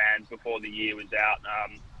of some fans before the year was out.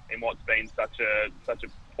 In what's been such a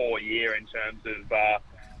poor year in terms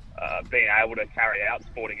of being able to carry out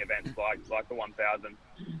sporting events like the 1000.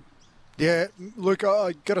 Yeah, Luke,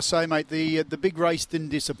 I got to say, mate, the big race didn't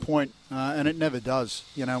disappoint, and it never does.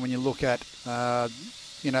 When you look at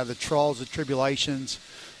the trials, the tribulations,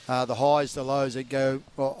 the highs, the lows that go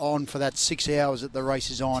on for that 6 hours that the race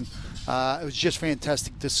is on. It was just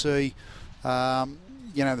fantastic to see,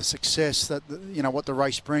 the success that, what the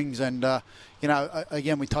race brings. And,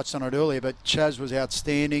 again, we touched on it earlier, but Chaz was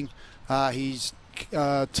outstanding. He's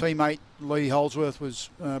teammate Lee Holdsworth was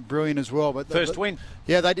brilliant as well. But First win.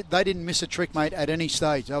 Yeah, they didn't miss a trick, mate, at any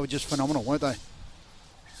stage. They were just phenomenal, weren't they?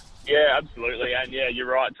 Yeah, absolutely. And, yeah, you're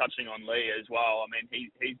right, touching on Lee as well. I mean,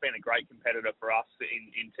 he's been a great competitor for us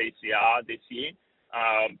in TCR this year.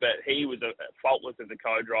 But he was faultless as a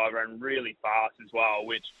co-driver and really fast as well,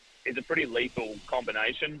 which is a pretty lethal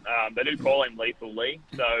combination. They do call him Lethal Lee,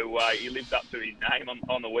 so he lived up to his name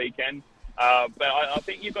on the weekend. But I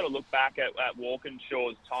think you've got to look back at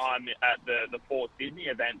Walkinshaw's time at the 4 Sydney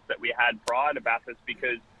events that we had prior to Bathurst,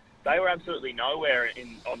 because they were absolutely nowhere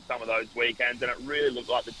on some of those weekends, and it really looked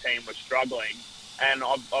like the team was struggling. And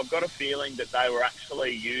I've got a feeling that they were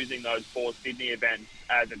actually using those 4 Sydney events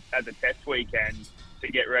as a test weekend to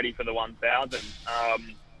get ready for the 1000. I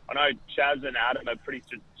know Chaz and Adam are pretty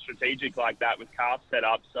strategic like that with car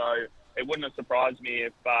setup, so it wouldn't have surprised me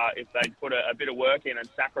if they'd put a bit of work in and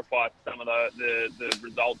sacrificed some of the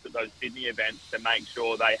results of those Sydney events to make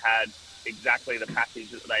sure they had exactly the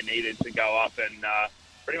package that they needed to go up and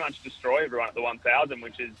pretty much destroy everyone at the 1000,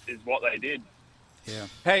 which is what they did. Yeah.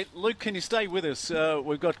 Hey, Luke, can you stay with us?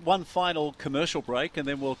 We've got one final commercial break, and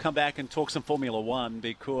then we'll come back and talk some Formula One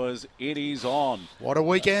because it is on. What a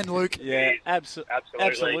weekend, Luke. Yeah,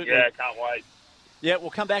 absolutely. Yeah, can't wait. Yeah,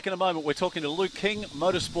 we'll come back in a moment. We're talking to Luke King,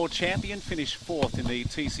 motorsport champion, finished 4th in the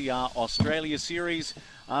TCR Australia Series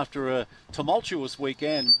after a tumultuous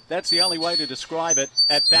weekend. That's the only way to describe it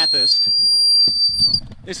at Bathurst.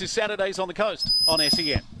 This is Saturdays on the Coast on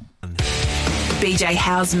SEN. BJ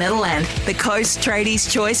Howes Meadowland, the Coast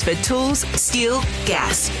Tradies' choice for tools, steel,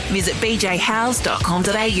 gas. Visit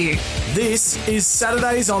bjhowes.com.au. This is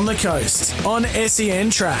Saturdays on the Coast on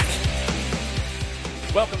SEN Track.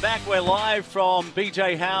 Welcome back. We're live from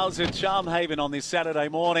BJ Howes at Charmhaven on this Saturday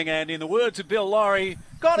morning. And in the words of Bill Laurie,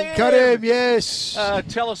 got him! Got him, yes.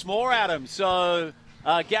 Tell us more, Adam. So,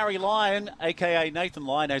 Gary Lyon, a.k.a. Nathan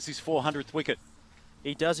Lyon, has his 400th wicket.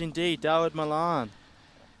 He does indeed. Dawid Malan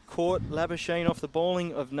caught Labuschagne off the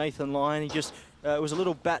bowling of Nathan Lyon. He just, it was a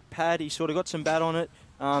little bat pad. He sort of got some bat on it.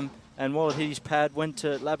 And while it hit his pad, went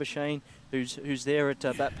to Labuschagne, who's there at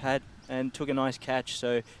bat pad, and took a nice catch.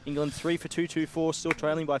 So England 3 for 224, still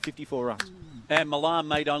trailing by 54 runs. And Malan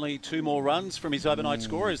made only 2 more runs from his overnight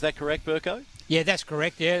score. Is that correct, Burko? Yeah, that's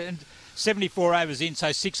correct, yeah. And 74 overs in,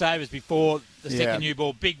 so 6 overs before the second new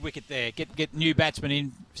ball. Big wicket there. Get new batsman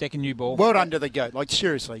in, second new ball. Well done to the GOAT. Like,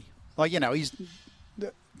 seriously. Like, he's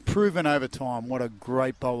proven over time what a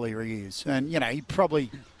great bowler he is. And, he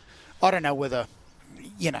probably, I don't know whether,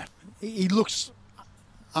 he looks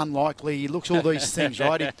unlikely. He looks all these things,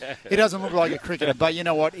 right? He doesn't look like a cricketer, but you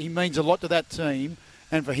know what? He means a lot to that team.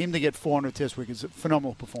 And for him to get 400 Test wickets, a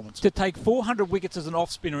phenomenal performance. To take 400 wickets as an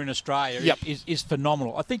off-spinner in Australia is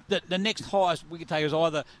phenomenal. I think that the next highest wicket takers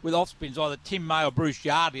either with off-spins, either Tim May or Bruce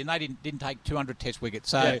Yardley, and they didn't take 200 Test wickets.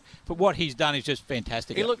 So, but what he's done is just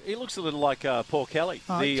fantastic. He looks a little like Paul Kelly,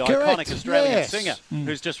 the correct. iconic Australian singer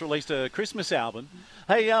who's just released a Christmas album.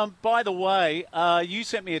 Hey, by the way, you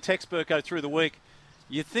sent me a text, Burko, through the week.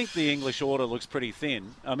 You think the English order looks pretty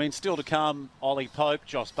thin. I mean, still to come, Ollie Pope,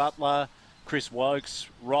 Joss Buttler, Chris Wokes,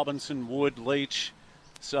 Robinson, Wood, Leach.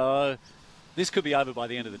 So this could be over by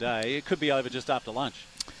the end of the day. It could be over just after lunch.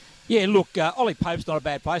 Yeah, look, Ollie Pope's not a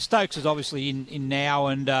bad player. Stokes is obviously in now,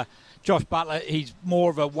 and Josh Buttler, he's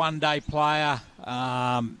more of a one-day player.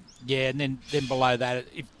 And then below that,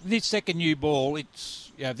 if this second new ball,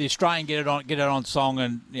 it's if the Australian get it on song,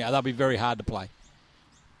 and they'll be very hard to play.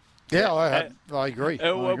 Yeah, I agree.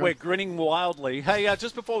 We're grinning wildly. Hey,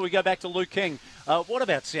 just before we go back to Luke King, what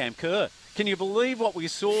about Sam Kerr? Can you believe what we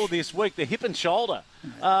saw this week? The hip and shoulder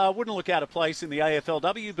wouldn't look out of place in the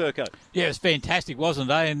AFLW, Burko. Yeah, it was fantastic, wasn't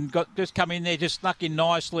it? And just come in there, just snuck in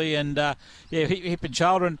nicely, and hip and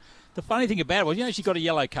shoulder. And the funny thing about it was, she got a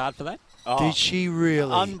yellow card for that. Oh, did she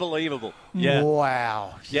really? Unbelievable. Yeah.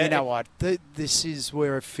 Wow. Yeah. You know what? This is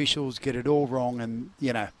where officials get it all wrong, and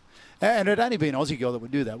And it'd only be an Aussie girl that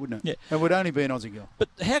would do that, wouldn't it? Yeah. It would only be an Aussie girl. But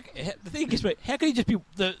the thing is, how could he just be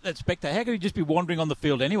that spectator? How could he just be wandering on the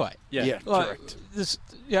field anyway? Yeah, correct.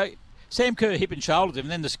 Sam Kerr hip and shoulders him,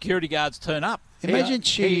 and then the security guards turn up. Imagine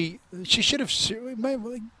she should have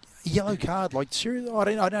yellow card. Like, seriously,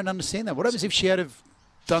 I don't understand that. What happens if she had have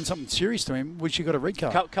done something serious to him? Would she got a red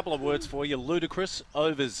card? Couple of words for you: ludicrous,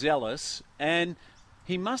 overzealous, and.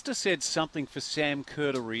 He must have said something for Sam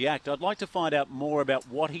Kerr to react. I'd like to find out more about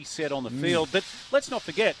what he said on the field. But let's not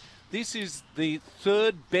forget, this is the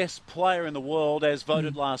third best player in the world, as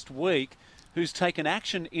voted last week, who's taken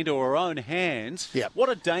action into her own hands. Yep. What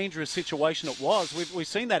a dangerous situation it was. We've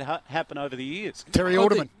seen that happen over the years. Terry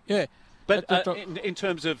Alderman. But in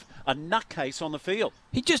terms of a nutcase on the field.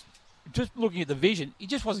 He just just looking at the vision, he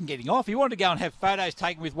just wasn't getting off. He wanted to go and have photos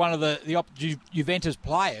taken with one of the Juventus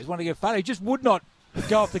players. Wanted to get a photo. He just would not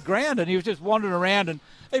go off the ground, and he was just wandering around and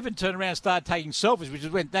even turned around and started taking selfies, which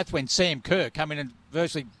is that's when Sam Kerr come in and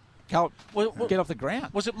virtually get off the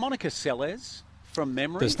ground. Was it Monica Seles from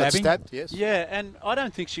memory? The stabbing? Stabbed, yes. Yeah, and I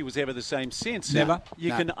don't think she was ever the same since. Never.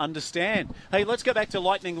 You can understand. Hey, let's go back to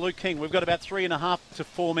Lightning Luke King. We've got about 3.5 to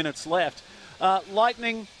 4 minutes left.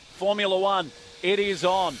 Lightning, Formula One. It is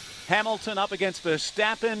on. Hamilton up against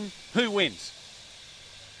Verstappen. Who wins?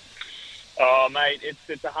 Oh, mate,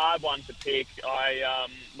 it's a hard one to pick.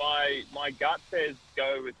 My gut says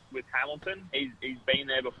go with Hamilton. He's been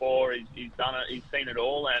there before. He's done it. He's seen it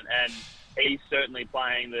all, and he's certainly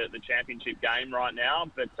playing the championship game right now.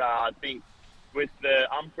 But I think with the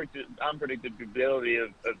unpredictability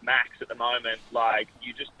of Max at the moment, like,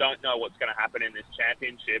 you just don't know what's going to happen in this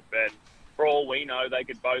championship. And for all we know, they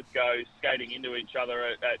could both go skating into each other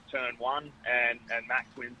at turn one, and Max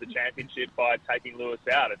wins the championship by taking Lewis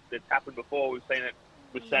out. It's happened before. We've seen it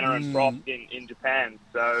with Senna and Prost in Japan.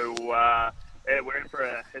 So we're in for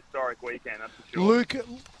a historic weekend, that's for sure. Luke,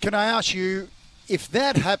 can I ask you, if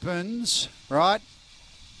that happens, right,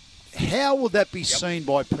 how will that be seen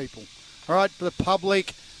by people? All right, the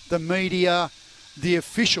public, the media, the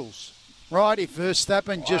officials, right? If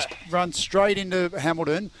Verstappen just runs straight into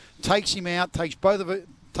Hamilton, takes him out,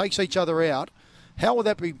 takes each other out, how will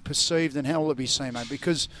that be perceived and how will it be seen, mate?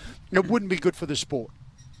 Because it wouldn't be good for the sport.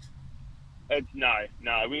 No.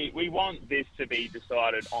 We want this to be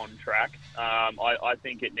decided on track. I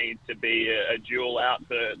think it needs to be a duel out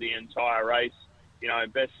for the entire race. You know,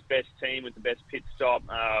 best team with the best pit stop.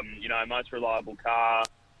 Most reliable car,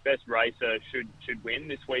 best racer should win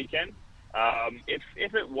this weekend.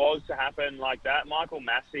 If it was to happen like that, Michael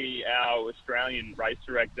Massey, our Australian race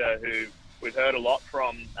director, who we've heard a lot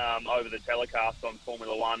from over the telecast on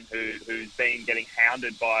Formula One, who's been getting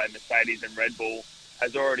hounded by Mercedes and Red Bull,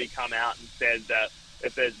 has already come out and said that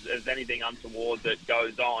if there's anything untoward that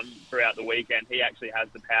goes on throughout the weekend, he actually has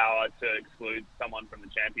the power to exclude someone from the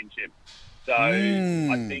championship. So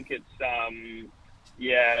I think it's,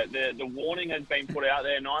 the warning has been put out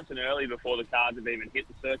there nice and early before the cars have even hit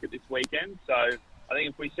the circuit this weekend. So I think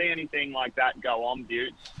if we see anything like that go on,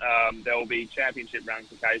 Buttes, there will be championship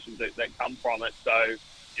ramifications that come from it. So,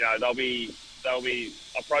 they'll be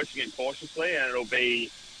approaching it cautiously, and it'll be,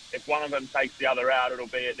 if one of them takes the other out, it'll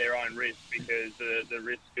be at their own risk, because the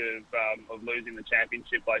risk of losing the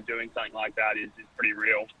championship by doing something like that is pretty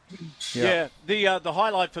real. Yeah. The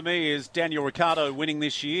highlight for me is Daniel Ricciardo winning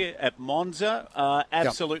this year at Monza.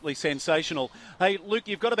 Absolutely sensational. Hey, Luke,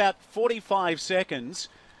 you've got about 45 seconds.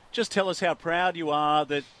 Just tell us how proud you are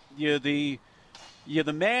that you're the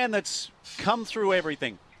man that's come through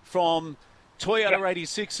everything from Toyota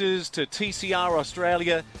 86s to TCR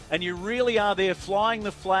Australia, and you really are there flying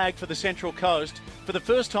the flag for the Central Coast for the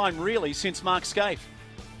first time really since Mark Skaife.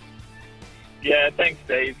 Yeah, thanks,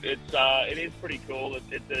 Steve. It is pretty cool.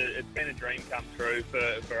 It's been a dream come true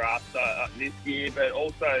for us this year, but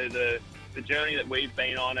also the journey that we've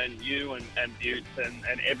been on, and you and Buttes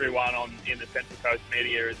and everyone in the Central Coast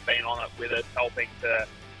media has been on it with us, helping to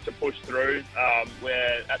push through.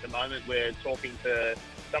 Where at the moment we're talking to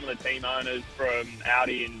some of the team owners from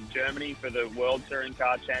Audi in Germany for the World Touring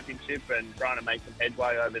Car Championship and trying to make some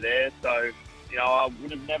headway over there. So, I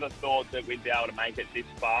would have never thought that we'd be able to make it this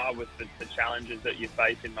far with the challenges that you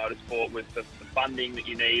face in motorsport, with the funding that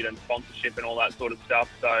you need and sponsorship and all that sort of stuff.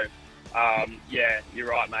 So, you're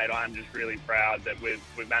right, mate. I am just really proud that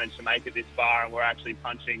we've managed to make it this far, and we're actually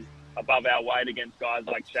punching above our weight against guys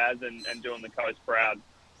like Chaz and doing the coast proud.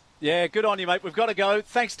 Yeah, good on you, mate. We've got to go.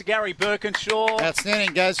 Thanks to Gary Birkinshaw.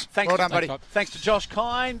 Outstanding, guys. Well done, buddy. Thanks to Josh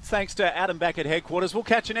Kine. Thanks to Adam back at headquarters. We'll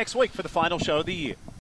catch you next week for the final show of the year.